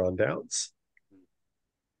it over on downs.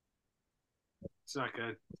 It's not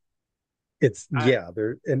good.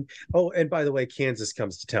 And by the way, Kansas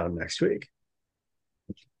comes to town next week,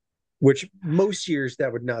 which most years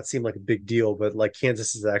that would not seem like a big deal, but like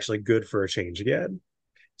Kansas is actually good for a change again.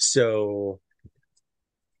 So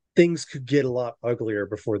things could get a lot uglier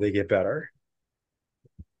before they get better.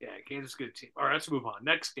 Yeah, Kansas is a good team. All right, let's move on.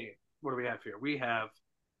 Next game. What do we have here? We have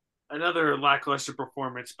another lackluster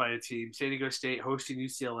performance by a team. San Diego State hosting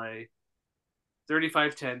UCLA.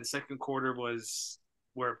 35-10. The second quarter was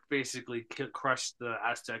where it basically crushed the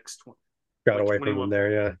Aztecs. Got away from them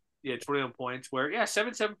there, yeah. Yeah, 21 points. Where,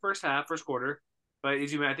 7-7 first quarter. But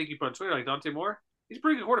as I think you put on Twitter, like Dante Moore, he's a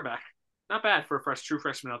pretty good quarterback. Not bad for a true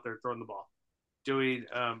freshman out there throwing the ball, doing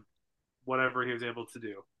whatever he was able to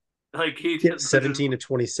do. Like 17 to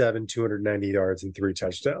 27, 290 yards and 3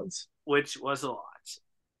 touchdowns, which was a lot.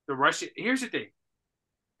 The rush. Here's the thing: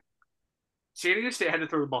 San Diego State had to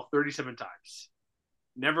throw the ball 37 times.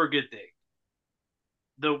 Never a good thing.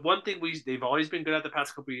 The one thing they've always been good at the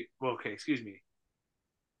past couple. Excuse me.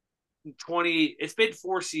 20. It's been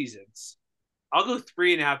 4 seasons. I'll go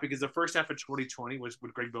 3.5 because the first half of 2020 was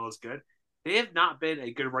when Greg Bill was good. They have not been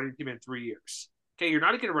a good running team in 3 years. Okay, you're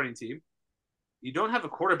not a good running team. You don't have a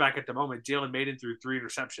quarterback at the moment. Jalen Maiden threw 3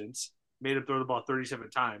 interceptions, made him throw the ball 37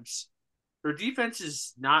 times. Their defense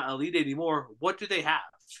is not elite anymore. What do they have?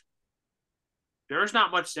 There's not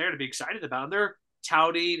much there to be excited about. And they're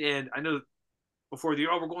touting, and I know before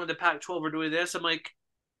we're going to Pac-12, we're doing this. I'm like,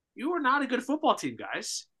 You are not a good football team,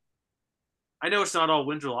 guys. I know it's not all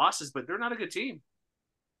wins or losses, but they're not a good team.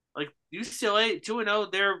 Like UCLA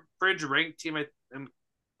 2-0, they're fringe ranked team.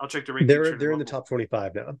 I'll check the rankings. They're in the top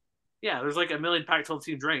 25 now. Yeah, there's like a million Pac-12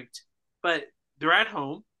 teams ranked, but they're at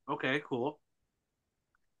home. Okay, cool.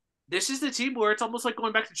 This is the team where it's almost like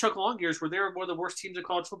going back to Chuck Long years, where they were one of the worst teams in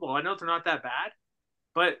college football. I know they're not that bad,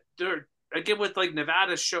 but they're again with like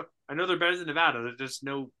Nevada. I know they're better than Nevada. There's just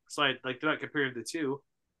no slide. Like they're not comparing the two,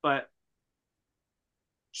 but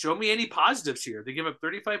show me any positives here. They give up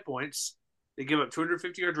 35 points. They give up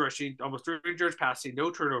 250 yards rushing, almost 300 yards passing, no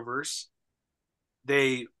turnovers.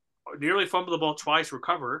 They nearly fumble the ball twice,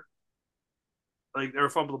 recover. Like they're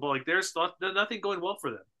fumble the ball. Like there's nothing going well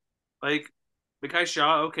for them. Like Mekhi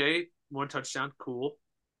Shaw, okay, 1 touchdown, cool.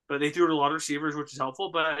 But they threw it a lot of receivers, which is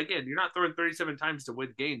helpful. But again, you're not throwing 37 times to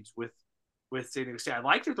win games with San Diego State. I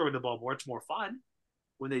like they're throwing the ball more. It's more fun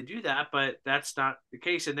when they do that, but that's not the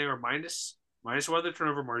case. And they were minus one of the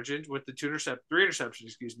turnover margin with the 3 interceptions,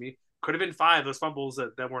 excuse me. Could have been 5, those fumbles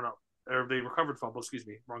that were not, or they recovered fumbles, excuse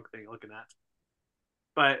me, wrong thing looking at.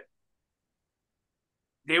 But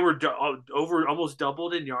they were over almost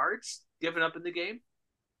doubled in yards given up in the game.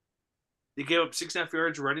 They gave up 6.5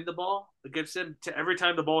 yards running the ball against them. To every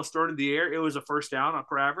time the ball was thrown in the air, it was a first down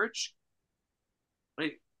per average.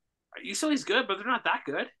 Like UCLA's good, but they're not that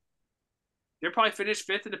good. They're probably finished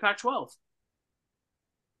 5th in the Pac-12.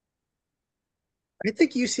 I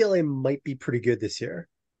think UCLA might be pretty good this year.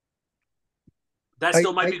 That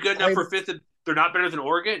still might be good enough for 5th. They're not better than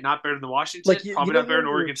Oregon, not better than Washington, probably not better than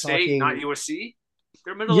Oregon State, not USC.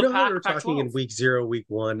 They're middle of the pack. We were talking in week 0, week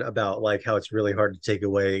 1 about like how it's really hard to take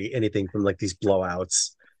away anything from like these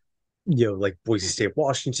blowouts. Like Boise State,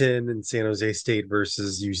 Washington, and San Jose State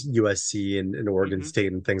versus USC and Oregon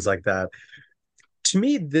State and things like that. To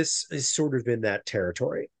me, this is sort of in that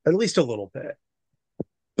territory, at least a little bit.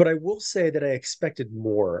 But I will say that I expected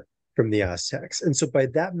more from the Aztecs, and so by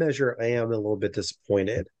that measure, I am a little bit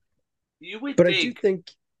disappointed. I do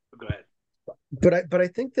think. Go ahead. But I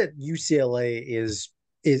think that UCLA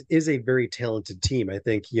is a very talented team. I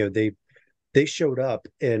think they showed up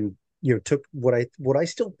and took what I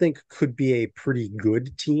still think could be a pretty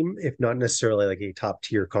good team, if not necessarily like a top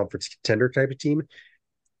tier conference contender type of team,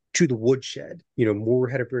 to the woodshed. Moore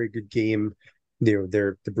had a very good game.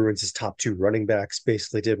 The Bruins' top 2 running backs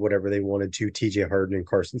basically did whatever they wanted to. TJ Harden and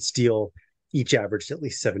Carson Steele each averaged at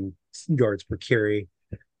least 7 yards per carry.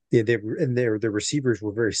 Yeah, their receivers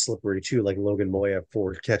were very slippery too. Like Logan Moya,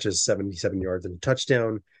 4 catches, 77 yards and a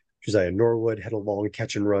touchdown. Josiah Norwood had a long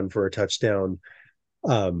catch and run for a touchdown.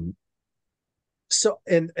 So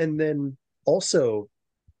and then also,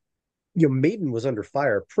 Maiden was under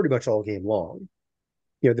fire pretty much all game long.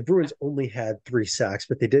 The Bruins only had 3 sacks,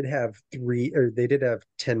 but they did have 10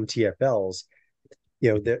 TFLs.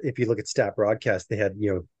 If you look at stat broadcast, they had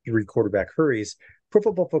 3 quarterback hurries. Pro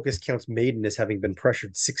Football Focus counts Maiden as having been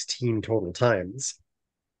pressured 16 total times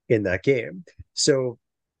in that game. So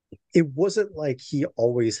it wasn't like he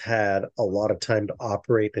always had a lot of time to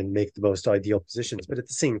operate and make the most ideal positions. But at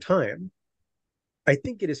the same time, I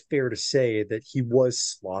think it is fair to say that he was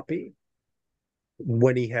sloppy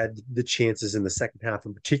when he had the chances in the second half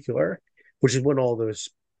in particular, which is when all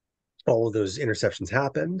of those interceptions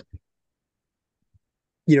happened.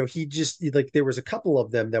 He just like there was a couple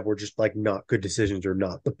of them that were just like not good decisions or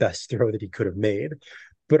not the best throw that he could have made.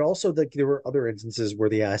 But also like there were other instances where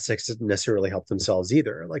the Aztecs didn't necessarily help themselves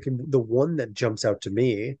either. Like the one that jumps out to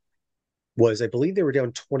me was I believe they were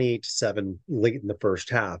down 28-7 late in the first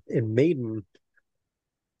half, and Maiden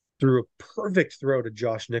threw a perfect throw to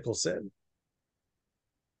Josh Nicholson.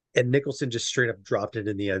 And Nicholson just straight up dropped it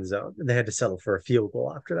in the end zone, and they had to settle for a field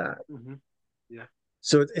goal after that. Mm-hmm. Yeah.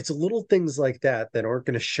 So it's little things like that aren't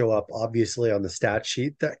going to show up, obviously, on the stat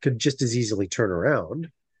sheet that could just as easily turn around.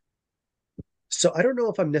 So I don't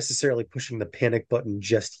know if I'm necessarily pushing the panic button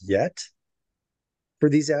just yet for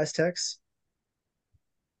these Aztecs.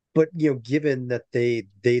 But, given that they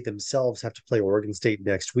themselves have to play Oregon State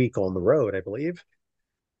next week on the road, I believe,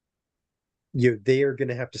 they are going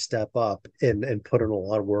to have to step up and put in a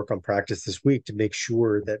lot of work on practice this week to make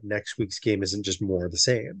sure that next week's game isn't just more of the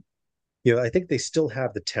same. I think they still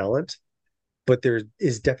have the talent, but there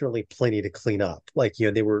is definitely plenty to clean up. Like,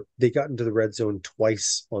 they got into the red zone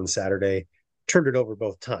twice on Saturday, turned it over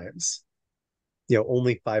both times.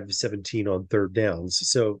 Only 5 of 17 on third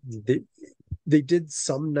downs. So they did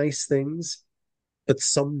some nice things, but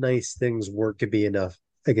some nice things weren't going to be enough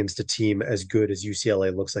against a team as good as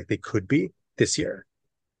UCLA looks like they could be this year.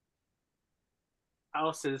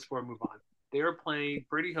 I'll say this before I move on. They were playing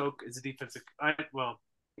Brady Hoke as a defensive.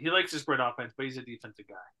 He likes his spread offense, but he's a defensive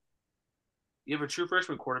guy. You have a true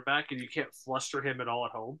freshman quarterback, and you can't fluster him at all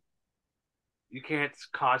at home. You can't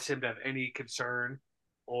cause him to have any concern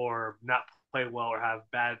or not play well or have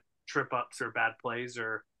bad trip ups or bad plays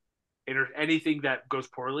or anything that goes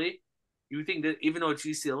poorly. You would think that even though it's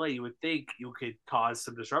UCLA, you would think you could cause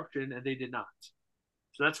some disruption, and they did not.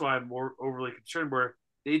 So that's why I'm more overly concerned. Where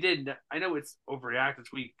they didn't. I know it's overreact.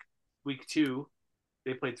 It's week 2.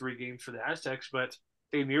 They played 3 games for the Aztecs, but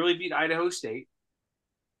they nearly beat Idaho State.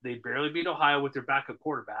 They barely beat Ohio with their backup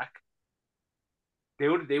quarterback. They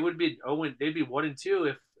would be they'd be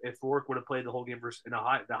 1-2 if Rourke would have played the whole game versus the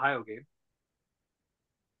Ohio game.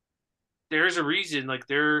 There's a reason, like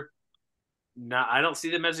they're not. I don't see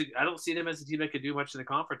them as a team that could do much in the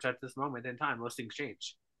conference at this moment in time. Unless things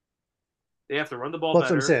change, they have to run the ball Well,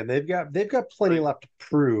 that's better. what I'm saying. They've got plenty left to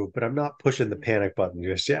prove, but I'm not pushing the panic button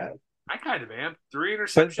just yet. I kind of am. 3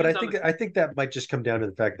 interceptions. But I think that might just come down to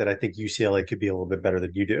the fact that I think UCLA could be a little bit better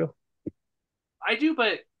than you do. I do,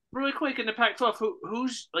 but really quick in the Pac-12,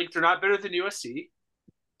 who's like they're not better than USC,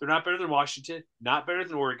 they're not better than Washington, not better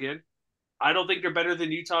than Oregon. I don't think they're better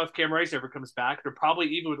than Utah if Cam Rice ever comes back. They're probably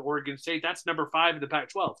even with Oregon State. That's number 5 in the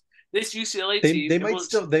Pac-12. This UCLA team,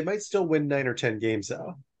 they might still win 9 or 10 games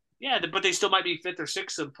though. Yeah, but they still might be 5th or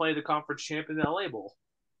 6th and play the conference champ in the LA Bowl.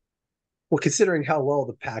 Well, considering how well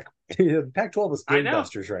the Pac-12 is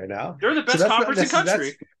gangbusters right now, they're the best conference in the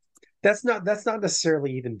country. That's not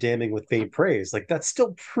necessarily even damning with faint praise. Like that's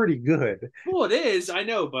still pretty good. Well, it is. I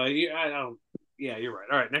know, but I don't. Yeah, you're right.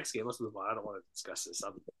 All right, next game. Let's move on. I don't want to discuss this.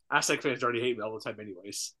 Aztec fans already hate me all the time,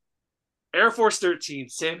 anyways. Air Force 13,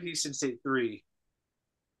 Sam Houston State 3.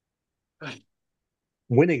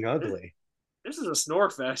 Winning ugly. This is a snore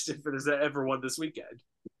fest if it has ever won this weekend.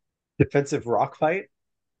 Defensive rock fight.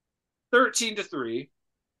 13-3.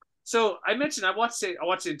 So I mentioned I watched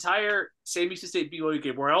the entire Sam Houston State BYU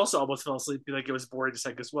game where I also almost fell asleep like it was boring just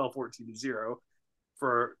like as well, 14-0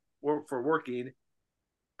 for working.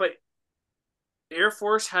 But Air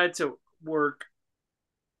Force had to work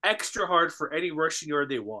extra hard for any rushing yard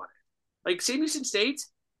they wanted. Like Sam Houston State,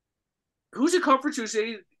 who's a Conference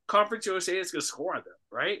USA that's going to score on them,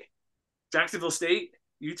 right? Jacksonville State,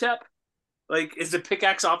 UTEP. Like, is the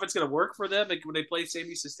pickaxe offense going to work for them? Like when they play Sam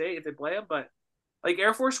Houston State, if they play them, but like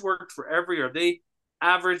Air Force worked for every yard. They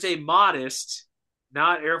averaged a modest,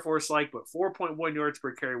 not Air Force like, but 4.1 yards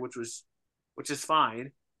per carry, which is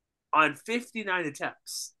fine, on 59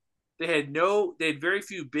 attempts. They had very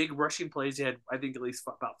few big rushing plays. They had, I think, at least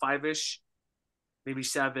about 5-ish, maybe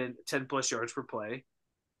 7, 10 plus yards per play.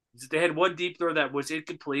 They had one deep throw that was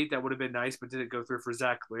incomplete. That would have been nice, but didn't go through for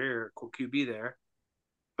Zach Lear, QB there.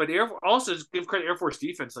 But also give credit Air Force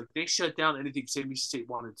defense. Like they shut down anything Sam Houston State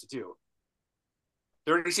wanted to do.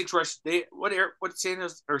 36 rush. Sam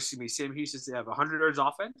Houston they have 100 yards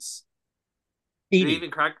offense. 80. They even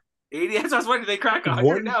crack 80. That's what I was wondering. They crack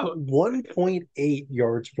 100 now. 1.8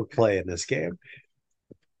 yards per play in this game.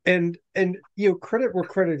 And credit where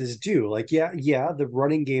credit is due. Like the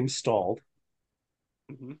running game stalled.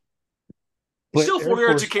 Mm-hmm. But still 4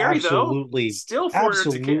 yards to carry though. Still 4 yards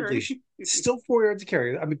to carry. Still 4 yards to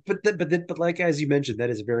carry. I mean, but like as you mentioned, that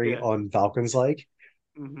is very on Falcons like.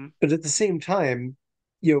 Mm-hmm. But at the same time,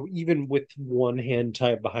 even with one hand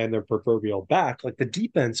tied behind their proverbial back, like the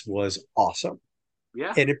defense was awesome.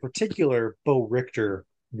 Yeah. And in particular, Bo Richter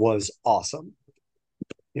was awesome.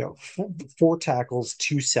 4 tackles,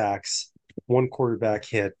 2 sacks, 1 quarterback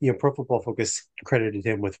hit. Pro Football Focus credited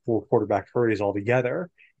him with 4 quarterback hurries altogether,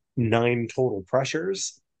 9 total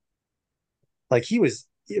pressures. Like he was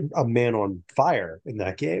a man on fire in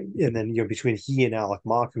that game. And then, between he and Alec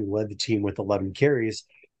Mock, who led the team with 11 carries,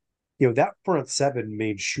 that front 7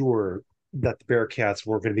 made sure that the Bearcats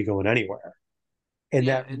weren't going to be going anywhere.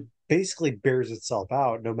 And basically bears itself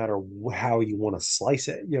out no matter how you want to slice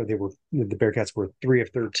it. The Bearcats were 3 of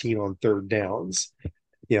 13 on third downs.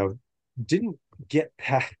 Didn't get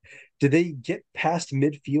past. Did they get past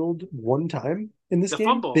midfield one time in this game?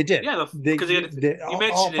 Fumble. They did. Yeah, because you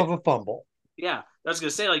mentioned off of a fumble. Yeah, I was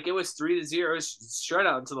gonna say like it was 3-0 straight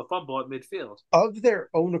out into the fumble at midfield. Of their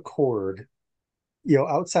own accord,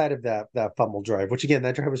 outside of that fumble drive, which again,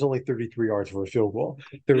 that drive was only 33 yards for a field goal.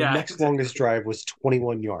 Their next longest drive was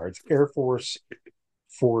 21 yards. Air Force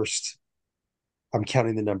forced, I'm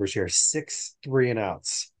counting the numbers here, 6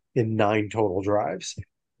 3-and-outs in 9 total drives.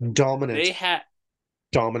 Dominant.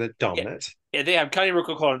 Yeah, they have County Rook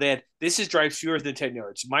Call. They had this is drives fewer than 10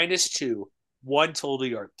 yards, -2, 1 total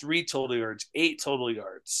yard, 3 total yards, 8 total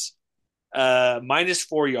yards,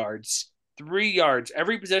 -4 yards, 3 yards.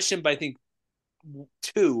 Every possession, but I think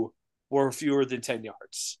 2 were fewer than 10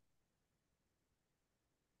 yards.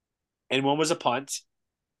 And one was a punt,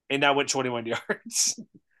 and that went 21 yards.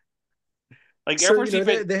 Like Air So, Force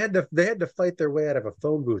defense. they had to fight their way out of a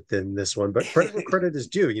phone booth in this one, but credit where credit is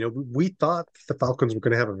due. We thought the Falcons were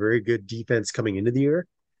going to have a very good defense coming into the year,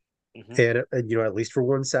 Mhm. and at least for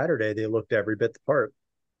one Saturday, they looked every bit the part.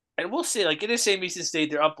 And we'll see. Like it is Sam Houston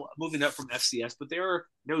State, they're up moving up from FCS, but they were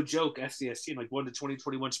no joke FCS team. Like won the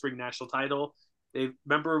 2021 spring national title. They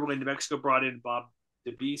remember when New Mexico brought in Bob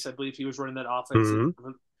DeBeese, I believe he was running that offense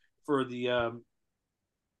Mm-hmm. for the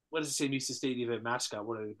what is the Sam Houston State even mascot?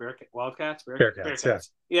 What are they? Bearcat, Wildcats, Bearcats, yeah.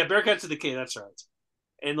 Yeah, Bearcats of the K. That's right.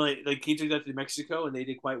 And like he took that to New Mexico, and they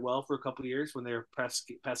did quite well for a couple of years when they were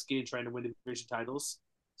pesky and trying to win division titles.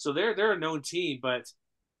 So they're a known team, but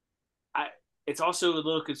I it's also a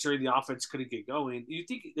little concerning the offense couldn't get going. You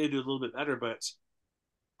think they do a little bit better, but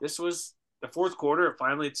this was the fourth quarter. It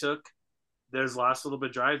finally took those last little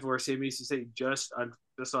bit drives where Sam Houston State just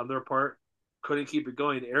on their part couldn't keep it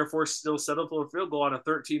going. The Air Force still settled for a field goal on a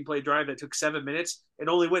 13-play drive that took 7 minutes and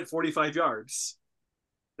only went 45 yards.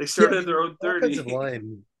 They started at their own 30. Offensive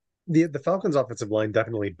line, the Falcons' offensive line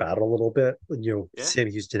definitely battled a little bit. Yeah. Sam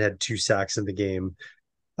Houston had 2 sacks in the game.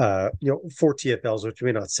 4 TFLs, which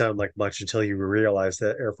may not sound like much until you realize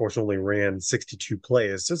that Air Force only ran 62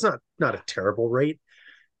 plays. So it's not a terrible rate.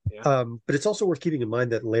 Yeah. But it's also worth keeping in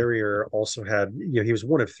mind that Larrier also had, he was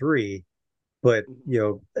 1 of 3, but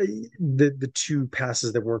the 2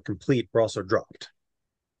 passes that weren't complete were also dropped.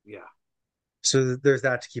 Yeah. So there's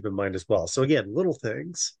that to keep in mind as well. So again, little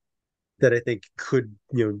things that I think could,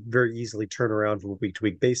 very easily turn around from a week to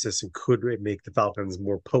week basis and could make the Falcons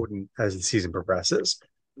more potent as the season progresses.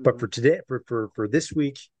 But for today, for this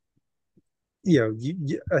week,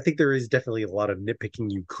 I think there is definitely a lot of nitpicking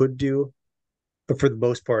you could do. But for the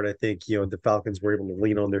most part, I think, the Falcons were able to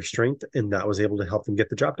lean on their strength, and that was able to help them get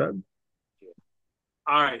the job done.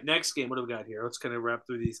 All right, next game. What do we got here? Let's kind of wrap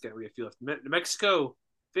through these. Get we feel New Mexico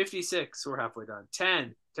 56. We're halfway done.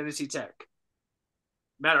 10. Tennessee Tech.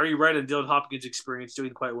 Matt, are you right on Dylan Hopkins' experience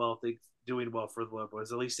doing quite well? I think doing well for the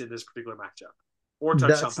Lobos, at least in this particular matchup. 4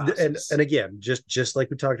 touchdown passes. And again, just like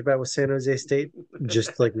we talked about with San Jose State,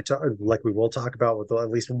 just like we will talk about with at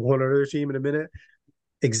least one other team in a minute.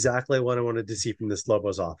 Exactly what I wanted to see from this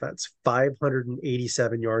Lobos offense.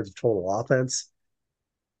 587 yards of total offense.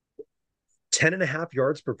 10.5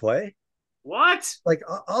 yards per play. What? Like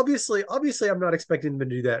obviously, I'm not expecting them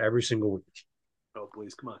to do that every single week. Oh,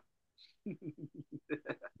 please, come on.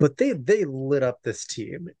 But they lit up this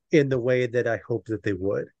team in the way that I hoped that they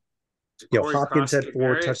would. Hopkins had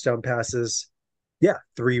 4 touchdown passes. Yeah,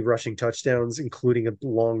 3 rushing touchdowns, including a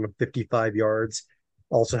long 55 yards.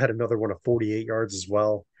 Also had another one of 48 yards as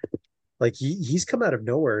well. Like he's come out of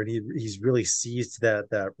nowhere and he's really seized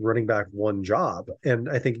that running back one job. And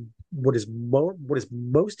I think what is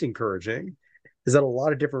most encouraging is that a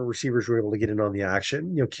lot of different receivers were able to get in on the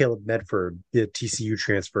action. Caleb Medford, the TCU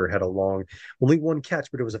transfer, had only 1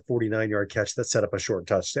 catch, but it was a 49-yard catch that set up a short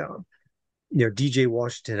touchdown. DJ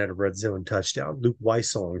Washington had a red zone touchdown. Luke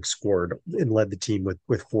Weissong scored and led the team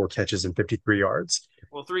with 4 catches and 53 yards.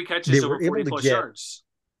 Well, 3 catches over 40 plus yards.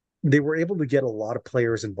 They were able to get a lot of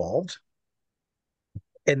players involved.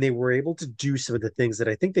 And they were able to do some of the things that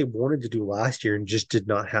I think they wanted to do last year and just did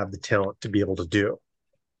not have the talent to be able to do.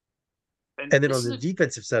 And then on the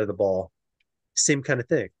defensive side of the ball, same kind of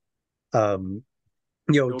thing.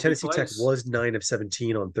 Tennessee Tech was 9 of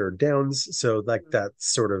 17 on third downs. So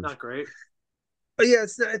that's sort of not great. But yeah,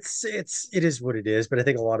 it is what it is. But I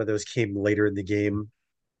think a lot of those came later in the game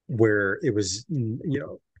where it was,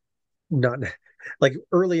 not like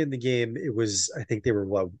early in the game. It was, I think they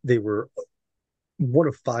were 1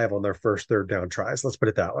 of 5 on their first third down tries. Let's put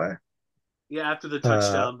it that way. Yeah, after the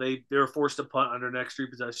touchdown, they were forced to punt on their next 3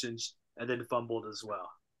 possessions and then fumbled as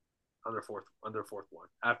well on their fourth one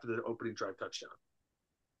after the opening drive touchdown.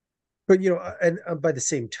 But and by the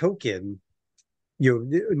same token,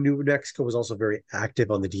 New Mexico was also very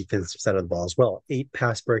active on the defensive side of the ball as well. 8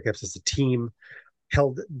 pass breakups as a team,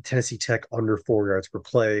 held Tennessee Tech under 4 yards per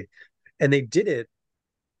play, and they did it,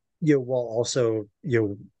 while also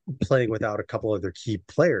playing without a couple of their key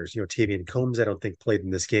players. Tavian Combs, I don't think played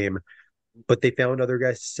in this game, but they found other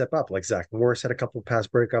guys to step up. Like Zach Morris had a couple of pass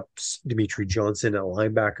breakups. Dimitri Johnson, a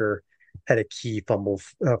linebacker, had a key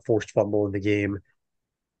forced fumble in the game.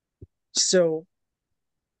 So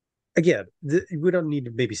again, we don't need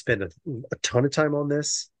to maybe spend a ton of time on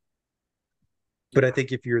this, but I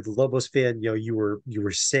think if you're the Lobos fan, you were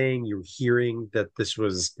hearing that this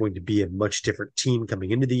was going to be a much different team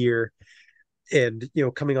coming into the year, and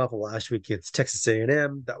coming off of last week against Texas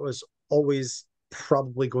A&M, that was always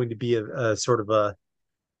probably going to be a sort of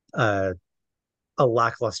a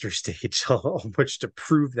lackluster stage on which to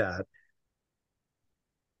prove that.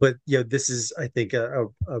 But this is, I think, a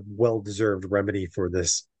well-deserved remedy for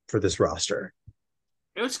this roster.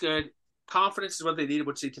 It was good. Confidence is what they needed,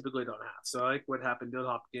 which they typically don't have. So I like what happened to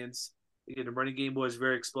Hopkins. Again, the running game was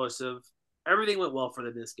very explosive. Everything went well for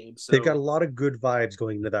them this game. They've got So a lot of good vibes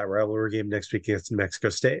going into that rivalry game next week against Mexico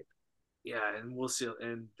State. yeah, and we'll see.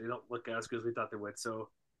 And they don't look as good as we thought they would. So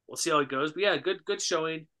we'll see how it goes. But yeah, good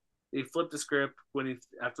showing. They flipped the script winning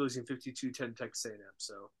after losing 52-10 Texas A&M.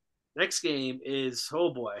 So next game is,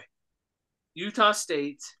 oh boy, Utah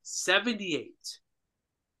State 78,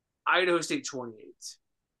 Idaho State 28.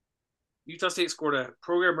 Utah State scored a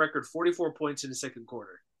program record 44 points in the second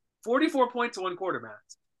quarter. 44 points in one quarter, Matt.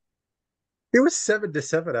 It was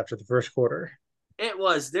 7-7 after the first quarter. It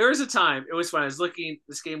was. There was a time. It was fun. I was looking.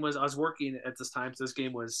 I was working at this time, so this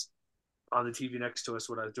game was on the TV next to us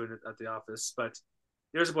when I was doing it at the office. But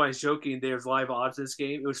there's a point I was joking. There was live odds in this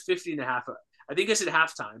game. It was 50.5. I think it's at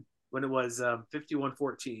halftime when it was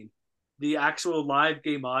 51-14. The actual live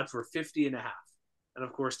game odds were 50.5. And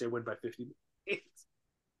of course, they win by 50.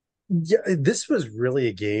 Yeah, this was really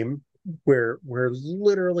a game where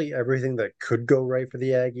literally everything that could go right for the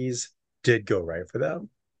Aggies did go right for them.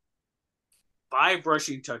 5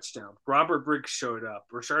 rushing touchdowns. Robert Briggs showed up.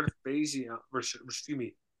 Rashul Faison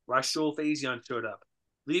showed up.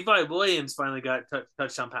 Levi Williams finally got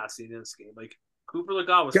touchdown passing in this game. Like Cooper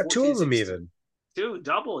Legas was got 2 of them 14-16. even. 2,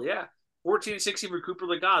 double, yeah. 14-16 for Cooper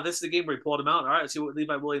Legas. This is the game where he pulled him out. All right, let's see what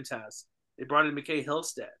Levi Williams has. They brought in McKay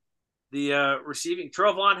Hillstead. The receiving,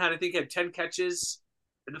 Terrell Vaughn had 10 catches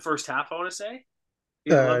in the first half, I want to say.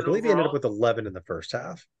 I believe he ended up with 11 in the first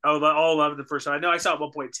half. Oh, all 11 in the first half. I know I saw at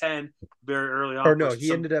one point 10 very early on. Or no,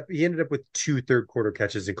 he ended up with 2 third quarter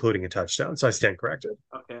catches, including a touchdown. So I stand corrected.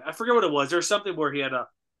 Okay, I forget what it was. There's something where he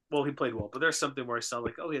played well, but there's something where I saw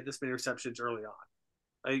like, oh, he had this many receptions early on.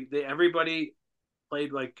 Like everybody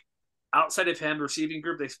played like outside of him, receiving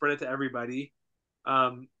group, they spread it to everybody.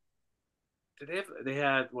 They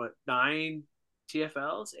had what, 9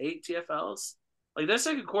 TFLs, 8 TFLs? Like that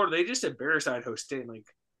second quarter, they just embarrassed Idaho State. And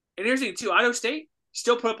here's the thing too, Idaho State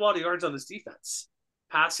still put up a lot of yards on this defense,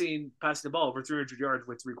 passing the ball over 300 yards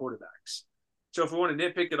with 3 quarterbacks. So if we want to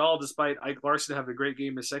nitpick it all, despite Ike Larson having a great game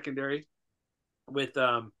in the secondary, with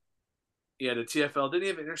he had a TFL. Didn't he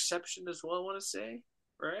have an interception as well? I want to say,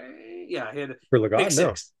 right? Yeah, he had for Legas. Pick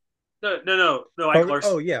 6. No. Ike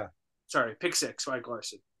Larson. Oh yeah, sorry, pick 6 for Ike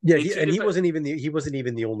Larson. Yeah, he wasn't even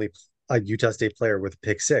the only Utah State player with a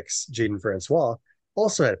pick 6. Jaden Francois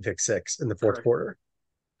also had a pick 6 in the fourth quarter.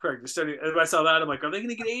 Correct. As I saw that, I'm like, are they going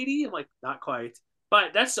to get 80? I'm like, not quite.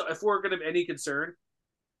 But that's, if we're going to have any concern,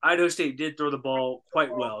 Idaho State did throw the ball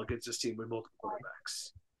quite well against this team with multiple quarterbacks.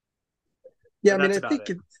 Yeah, I think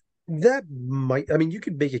that might. I mean, you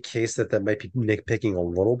could make a case that might be nitpicking a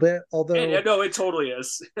little bit. Although, no, it totally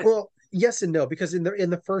is. Well, yes and no, because in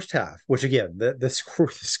the first half, which again, the score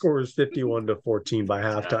is 51-14 by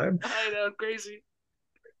halftime. Yeah, I know, crazy.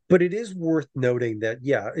 But it is worth noting that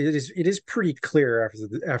it is pretty clear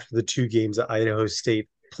after the 2 games that Idaho State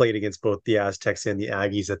played against both the Aztecs and the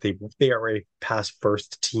Aggies that they are a pass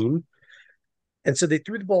first team. And so they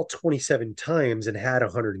threw the ball 27 times and had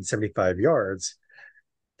 175 yards.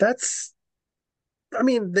 That's, I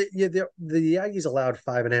mean, the Aggies allowed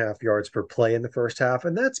 5.5 yards per play in the first half,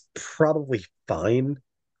 and that's probably fine,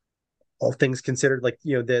 all things considered. Like,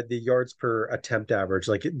 the yards per attempt average,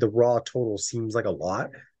 like the raw total seems like a lot,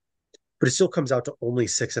 but it still comes out to only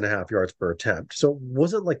 6.5 yards per attempt. So it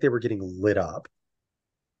wasn't like they were getting lit up.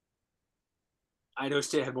 Idaho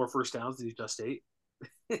State had more first downs than Utah State,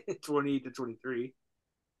 28-23.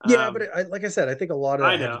 Yeah, but like I said, I think a lot of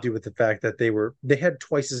that had to do with the fact that they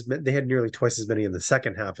had nearly twice as many in the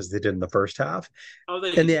second half as they did in the first half. And the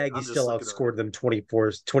Aggies still outscored them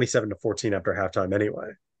 27-14 after halftime anyway.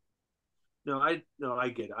 No, I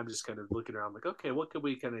get it. I'm just kind of looking around like, okay, what could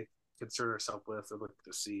we kind of concern ourselves with or look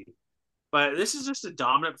to see? But this is just a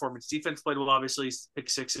dominant performance. Defense played well, obviously, pick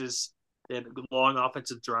 6s. They had long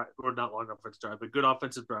offensive drive, or not long offensive drive, but good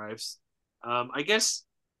offensive drives. I guess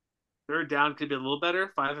third down could be a little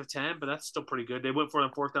better, 5 of 10, but that's still pretty good. They went for it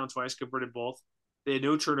on fourth down twice, converted both. They had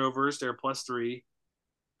no turnovers. They're +3.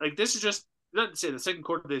 Like, this is just, not to say the second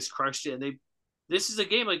quarter they just crushed it, and this is a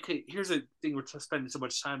game, like, here's the thing, we're spending so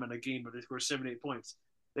much time on a game where they score 7-8 points.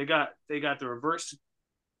 They got the reverse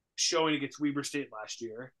showing against Weber State last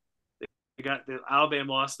year. They got the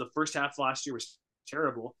Alabama loss. The first half last year was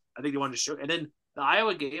terrible. I think they wanted to show, and then the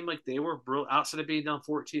Iowa game, like, they were outside of being down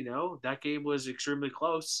 14-0. That game was extremely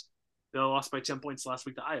close. They lost by 10 points last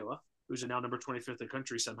week to Iowa, who's now number 25th in the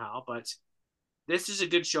country somehow. But this is a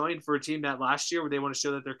good showing for a team that last year where they want to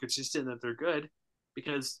show that they're consistent and that they're good.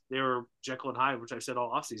 because they were Jekyll and Hyde, which I said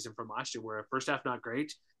all offseason from last year, where first half not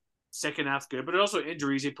great, second half good, but also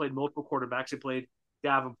injuries. They played multiple quarterbacks. They played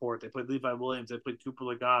Davenport. They played Levi Williams. They played Cooper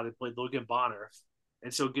Legas. They played Logan Bonner.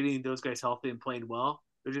 And so getting those guys healthy and playing well,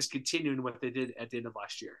 they're just continuing what they did at the end of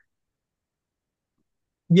last year.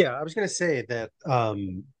 Yeah, I was going to say that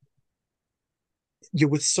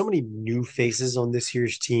with so many new faces on this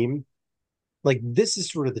year's team, like this is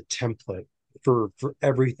sort of the template for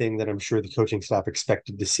everything that I'm sure the coaching staff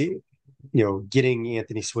expected to see. Getting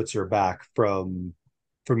Anthony Switzer back from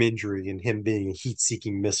injury and him being a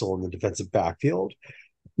heat-seeking missile in the defensive backfield.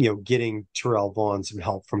 Getting Terrell Vaughn some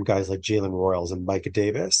help from guys like Jalen Royals and Micah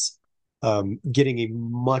Davis. Getting a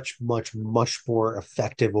much, much, much more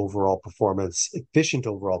effective overall performance, efficient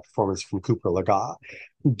overall performance from Cooper Legas.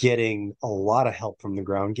 Getting a lot of help from the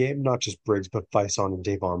ground game, not just Briggs, but Faison and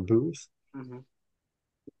Davon Booth. Mm-hmm.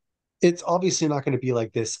 It's obviously not going to be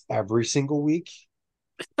like this every single week.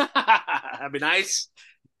 That'd be nice.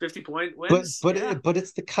 50-point wins. But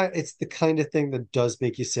it's the kind of thing that does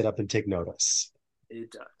make you sit up and take notice.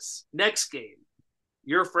 It does. Next game,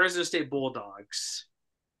 your Fresno State Bulldogs,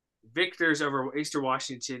 victors over Eastern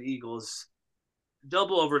Washington Eagles,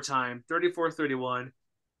 double overtime, 34-31.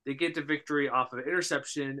 They get the victory off of an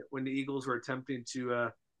interception when the Eagles were attempting to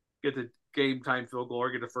get the game-time field goal or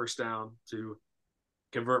get a first down to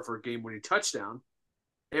convert for a game-winning touchdown.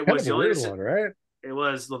 It was the only one, right? It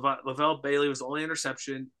was Lavelle Bailey was the only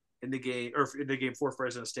interception in the game for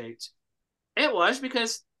Fresno State. It was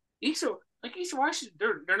because Eastern Washington,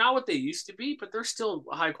 they're not what they used to be, but they're still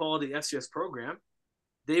a high quality FCS program.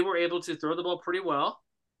 They were able to throw the ball pretty well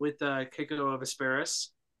with Keiko Vesperis.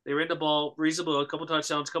 They ran the ball reasonable, a couple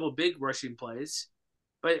touchdowns, a couple big rushing plays.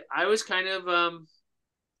 But I was kind of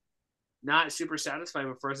not super satisfied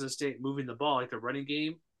with Fresno State moving the ball. Like the running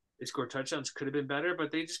game, they scored touchdowns, could have been better,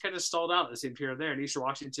 but they just kind of stalled out the same here and there. And Eastern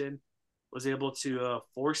Washington was able to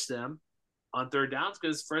force them on third downs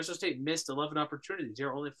because Fresno State missed 11 opportunities. They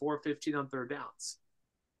were only 4 of 15 on third downs.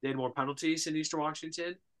 They had more penalties in Eastern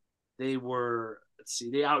Washington. They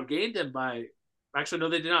outgained them by – actually, no,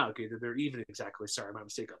 they did not outgain them. They're even exactly. Sorry, my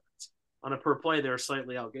mistake on that. On a per play, they were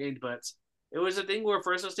slightly outgained, but it was a thing where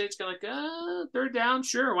Fresno State's kind of like, third down,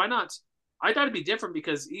 sure, why not? I thought it'd be different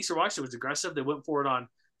because Eastern Washington was aggressive. They went for it on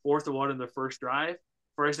 4th and 1 in their first drive.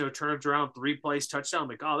 Fresno turned around 3 plays, touchdown. I'm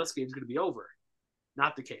like, this game's going to be over.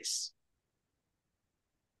 Not the case.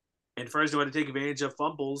 And Fresno had to take advantage of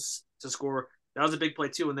fumbles to score. That was a big play,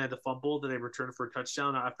 too, when they had the fumble that they returned for a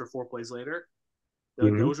touchdown after 4 plays later.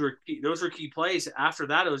 Mm-hmm. Those were key plays. After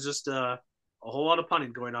that, it was just a whole lot of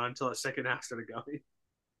punting going on until the second half started going.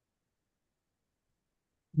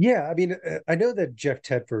 Yeah, I mean, I know that Jeff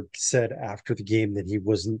Tedford said after the game that he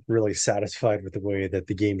wasn't really satisfied with the way that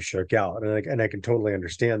the game shook out, and I can totally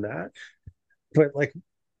understand that. But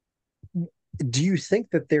do you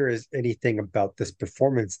think that there is anything about this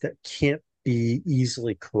performance that can't be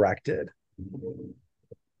easily corrected?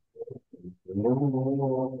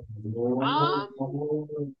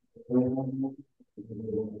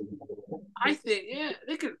 I think,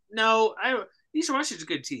 they could. No, Eastern Washington's a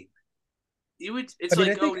good team.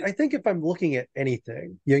 I think if I'm looking at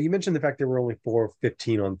anything, you mentioned the fact they were only 4 of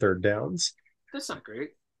 15 on third downs. That's not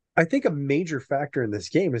great. I think a major factor in this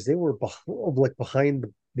game is they were behind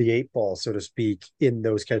the 8 ball, so to speak, in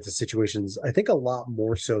those kinds of situations. I think a lot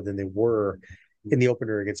more so than they were in the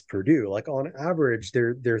opener against Purdue. Like on average,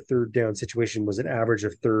 their third down situation was an average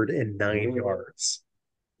of 3rd and 9 yards.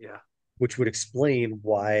 Yeah. Which would explain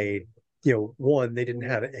why, one, they didn't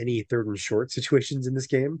have any 3rd and short situations in this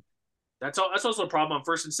game. That's also a problem on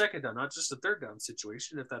 1st and 2nd down, not just a 3rd down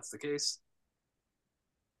situation, if that's the case.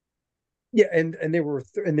 Yeah, and they were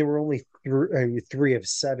only 3 of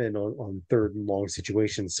 7 on 3rd and long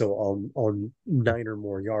situations. So on 9 or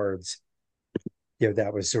more yards,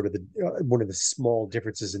 that was sort of one of the small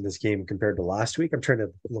differences in this game compared to last week. I'm trying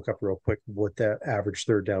to look up real quick what that average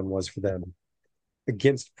 3rd down was for them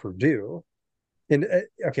against Purdue. And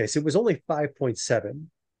okay, so it was only 5.7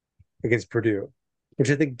 against Purdue,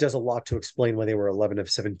 which I think does a lot to explain why they were 11 of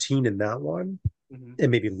 17 in that one, mm-hmm.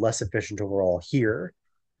 and maybe less efficient overall here.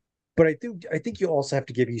 But I think you also have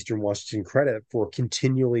to give Eastern Washington credit for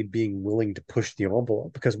continually being willing to push the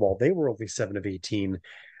envelope, because while they were only 7 of 18,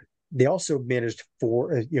 they also managed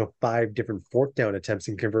 5 different 4th down attempts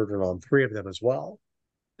and converted on 3 of them as well.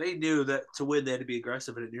 They knew that to win they had to be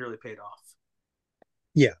aggressive, and it nearly paid off.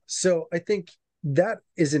 Yeah, so I think that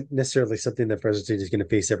isn't necessarily something that Fresno State is going to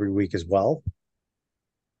face every week as well.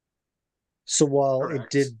 So while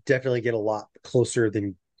Correct. It did definitely get a lot closer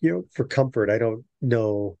than, for comfort, I don't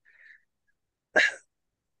know.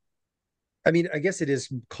 I mean, I guess it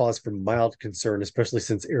is cause for mild concern, especially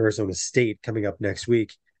since Arizona State coming up next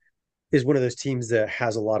week is one of those teams that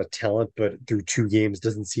has a lot of talent, but through 2 games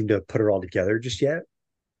doesn't seem to put it all together just yet.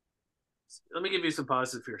 Let me give you some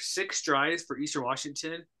positive here. 6 drives for Eastern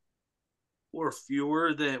Washington or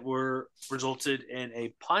fewer that were resulted in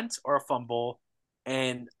a punt or a fumble,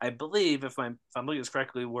 and I believe if I'm looking at this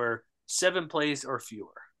correctly, were 7 plays or fewer.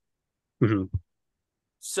 Mm-hmm.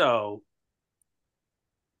 So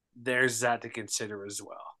there's that to consider as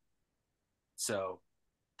well. So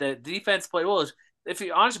the defense played well. If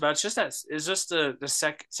you're honest about it, it's just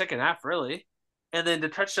the second half really, and then the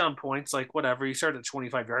touchdown points like whatever you start at the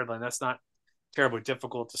 25-yard line. That's not terribly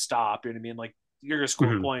difficult to stop. You know what I mean? Like you're gonna score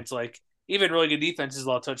Mm-hmm. points. Like even really good defenses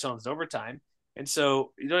allow touchdowns in overtime, and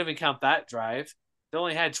so you don't even count that drive. They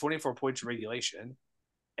only had 24 points in regulation,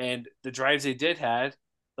 and the drives they did had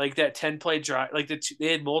like that 10 play drive, like they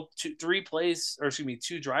had 3 plays or excuse me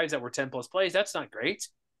 2 drives that were 10+ plays. That's not great.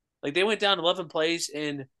 Like they went down 11 plays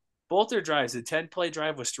in both their drives. The 10 play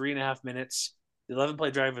drive was 3.5 minutes. The 11 play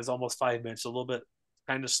drive was almost 5 minutes, so a little bit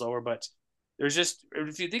kind of slower. But there's just,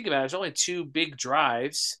 if you think about it, there's only 2 big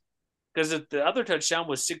drives because the other touchdown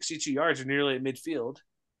was 62 yards or nearly at midfield.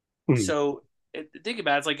 Mm-hmm. So think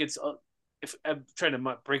about it, it's like if I'm trying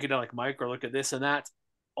to break it down like Mike or look at this and that,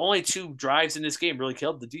 only 2 drives in this game really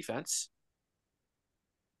killed the defense.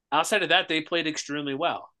 Outside of that, they played extremely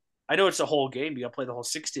well. I know it's a whole game, you got to play the whole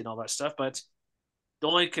 60 and all that stuff, but the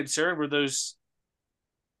only concern were those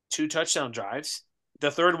 2 touchdown drives. The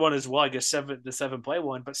third one as well, I guess the 7 play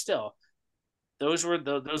one, but still, those were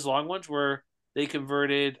those long ones where they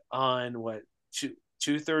converted on what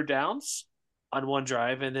two third downs on one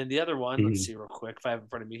drive, and then the other one, let's Mm-hmm. see real quick if I have it in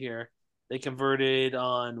front of me here, they converted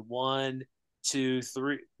on 1, 2,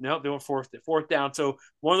 3. No, they went fourth down. So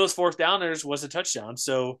one of those fourth downers was a touchdown.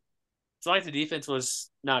 So it's not like the defense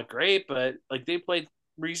was not great, but like they played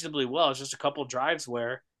reasonably well. It's just a couple drives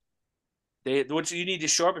where which you need to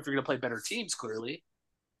show up if you're going to play better teams, clearly.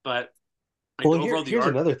 But like Well, overall, the here's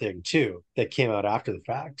art, another thing too that came out after the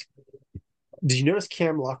fact. Did you notice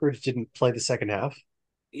Cam Lockridge didn't play the second half?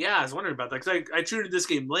 yeah, I was wondering about that because I tuned in this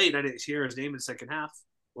game late. I didn't hear his name in the second half.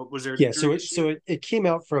 What was there an Yeah, so injury it issue? so it, it came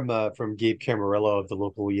out from Gabe Camarillo of the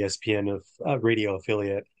local ESPN of radio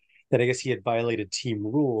affiliate that I guess he had violated team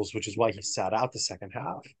rules, which is why he sat out the second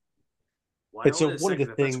half. Why And so only the second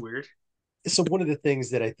half? That's weird. one of the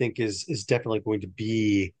things that I think is definitely going to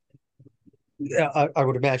be, I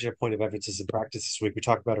would imagine, a point of emphasis in practice this week. We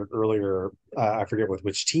talked about it earlier. I forget with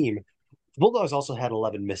which team. The Bulldogs also had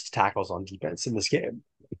 11 missed tackles on defense in this game.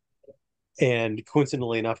 And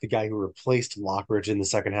coincidentally enough, the guy who replaced Lockridge in the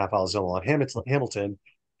second half, Alexander Hamilton,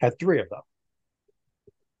 had 3 of them.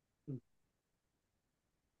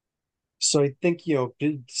 So I think,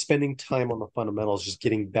 spending time on the fundamentals, just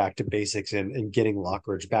getting back to basics and getting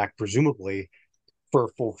Lockridge back, presumably for a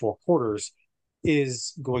full 4 quarters,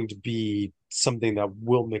 is going to be something that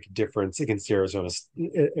will make a difference against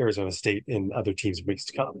Arizona State and other teams in weeks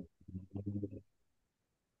to come.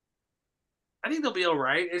 I think they'll be all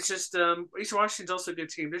right. It's just East Washington's also a good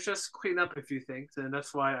team. They're just cleaning up a few things, and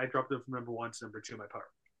that's why I dropped them from number 1 to number 2 in my power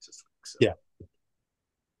rankings this week. So. Yeah.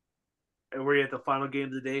 And we're at the final game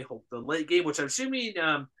of the day, the late game, which I'm assuming.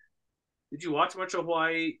 Did you watch much of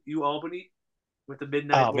Hawaii U Albany with the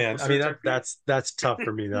midnight Oh local man, I mean start time? that's tough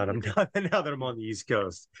for me that I'm not now that I'm on the East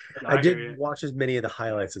Coast. No, I I hear did you. watch as many of the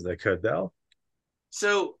highlights as I could though.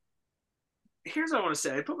 So here's what I want to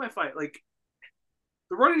say. I put my fight like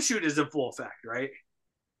the running shoot is in full effect, right?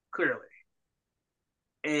 Clearly.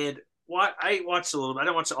 And what I watched a little bit. I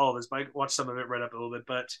didn't watch all of this, but I watched some of it, read up a little bit.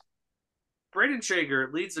 But Brandon Traeger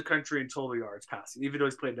leads the country in total yards passing, even though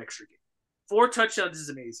he's played an extra game. 4 touchdowns is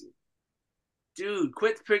amazing. Dude,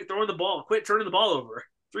 quit throwing the ball. Quit turning the ball over.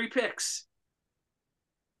 3 picks.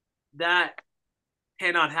 That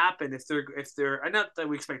cannot happen if they're not that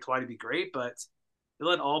we expect Hawaii to be great, but they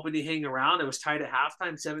let Albany hang around. It was tied at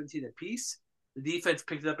halftime, 17 apiece. The defense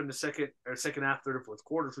picked it up in the second half, third or fourth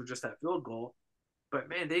quarter for just that field goal. But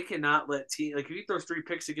man, they cannot let team like if you throw 3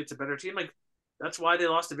 picks against a better team, like that's why they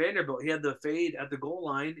lost to Vanderbilt. He had the fade at the goal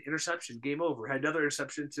line, interception, game over. Had another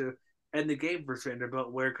interception to end the game for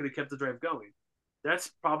Vanderbilt where it could have kept the drive going. That's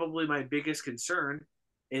probably my biggest concern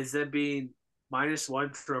is them being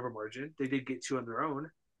 -1 turnover margin. They did get 2 on their own,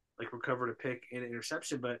 like recovered a pick and an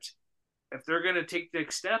interception. But if they're going to take the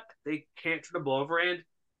next step, they can't turn the ball over. And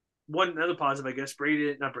one other positive, I guess,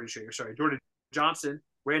 Jordan Johnson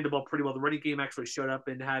ran the ball pretty well. The running game actually showed up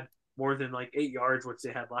and had more than like 8 yards, which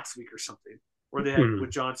they had last week or something, where they had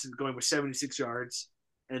with Johnson going with 76 yards.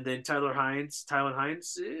 And then Tyler Hines,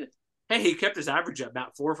 hey, he kept his average up,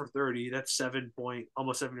 not 4 for 30. That's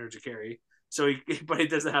almost 7 yards a carry. So but he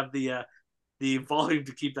doesn't have the volume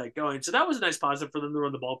to keep that going. So that was a nice positive for them to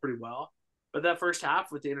run the ball pretty well. But that first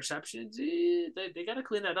half with the interceptions, they got to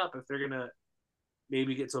clean that up if they're going to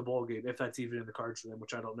maybe get to a bowl game, if that's even in the cards for them,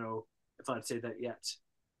 which I don't know if I'd say that yet.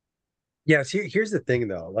 Yeah, so here's the thing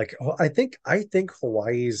though. Like I think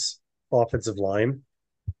Hawaii's offensive line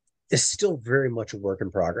is still very much a work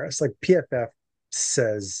in progress. Like PFF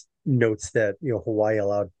notes that Hawaii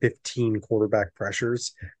allowed 15 quarterback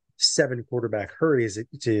pressures, 7 quarterback hurries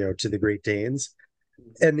to the Great Danes,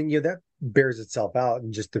 and then that bears itself out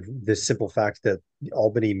in just the simple fact that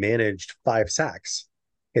Albany managed 5 sacks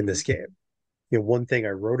in this game. One thing I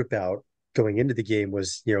wrote about going into the game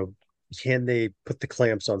was can they put the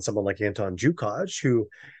clamps on someone like Anton Jukoc, who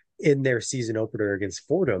in their season opener against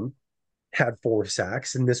Fordham had 4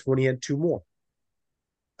 sacks, and this one he had 2 more.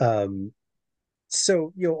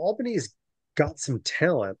 So Albany's got some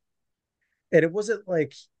talent, and it wasn't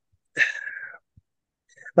like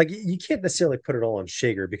you can't necessarily put it all on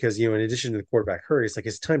Shager because in addition to the quarterback hurries, like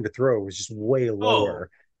his time to throw was just way lower.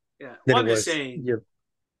 Yeah, well, I'm just saying you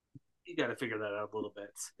got to figure that out a little bit.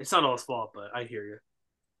 It's not all his fault, but I hear you.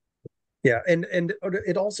 Yeah, and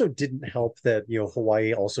it also didn't help that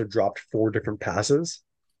Hawaii also dropped 4 different passes.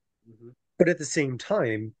 Mm-hmm. But at the same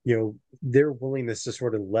time, their willingness to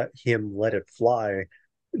sort of let it fly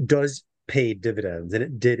does pay dividends, and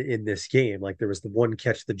it did in this game. Like there was the one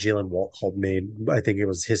catch that Jalen Walthall made. I think it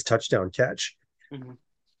was his touchdown catch. Mm-hmm.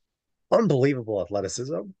 Unbelievable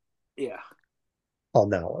athleticism. Yeah, on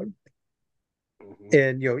that one. Mm-hmm.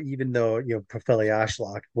 And even though Profeli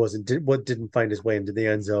Ashlock didn't find his way into the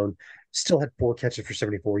end zone, still had 4 catches for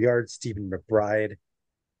 74 yards. Stephen McBride,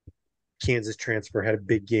 Kansas transfer, had a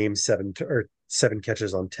big game, 7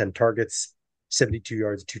 catches on 10 targets, 72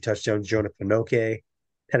 yards, 2 touchdowns. Jonah Pinoke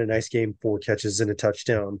had a nice game, 4 catches and a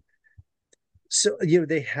touchdown. So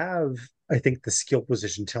they have, I think, the skill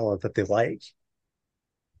position talent that they like.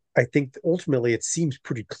 I think ultimately it seems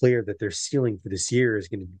pretty clear that their ceiling for this year is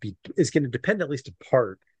going to depend at least in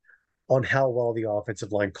part on how well the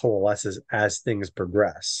offensive line coalesces as things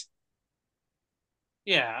progress.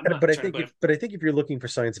 Yeah, but I think if you're looking for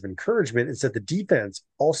signs of encouragement, it's that the defense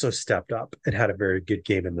also stepped up and had a very good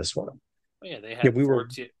game in this one. Oh, yeah, they had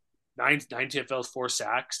 9 TFLs, 4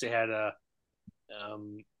 sacks. They had that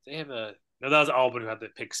was Auburn who had the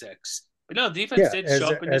pick 6. But no, defense did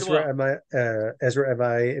show up and did well. Ezra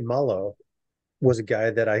Imalo was a guy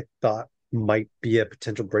that I thought might be a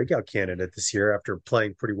potential breakout candidate this year after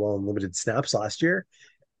playing pretty well in limited snaps last year.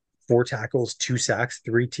 4 tackles, 2 sacks,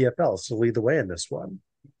 3 TFLs to lead the way in this one.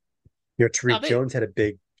 Tariq Jones had a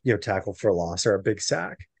big, tackle for a loss or a big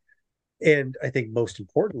sack. And I think most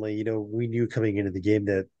importantly, we knew coming into the game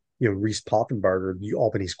that, Reese Poffenbarger,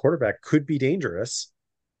 Albany's quarterback, could be dangerous.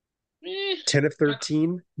 10 of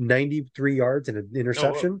 13, 93 yards and an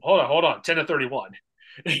interception. No, hold on. 10 of 31.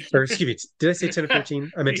 Or excuse me, did I say 10 of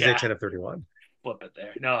 13? I meant to say 10 of 31. Flip it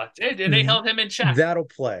there. No, they held him in check. That'll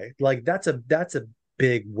play. Like that's a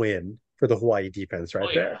big win for the Hawaii defense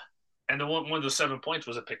there. And the one of the 7 points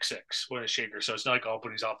was a pick 6 when a shaker. So it's not like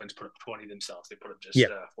Albany's offense put up 20 themselves. They put up just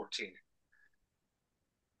 14.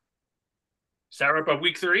 Is that wrap up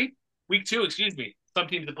week 3? Week 2, excuse me. Some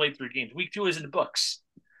teams have played 3 games. Week 2 is in the books.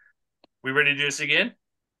 We ready to do this again?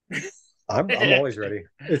 I'm always ready.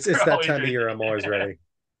 It's that time of year. I'm always ready.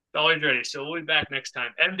 Always ready. So we'll be back next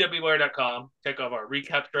time. MWR.com. Check out our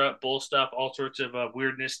recap stuff, bull stuff, all sorts of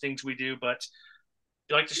weirdness, things we do. But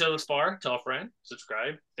if you like the show this far, tell a friend,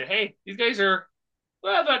 subscribe. Say, hey, these guys are,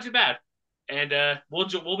 not too bad. And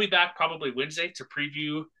we'll be back probably Wednesday to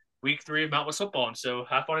preview week 3 of Mount West football. And so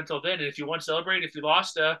have fun until then. And if you want to celebrate, if you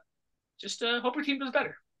lost, just hope your team does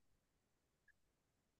better.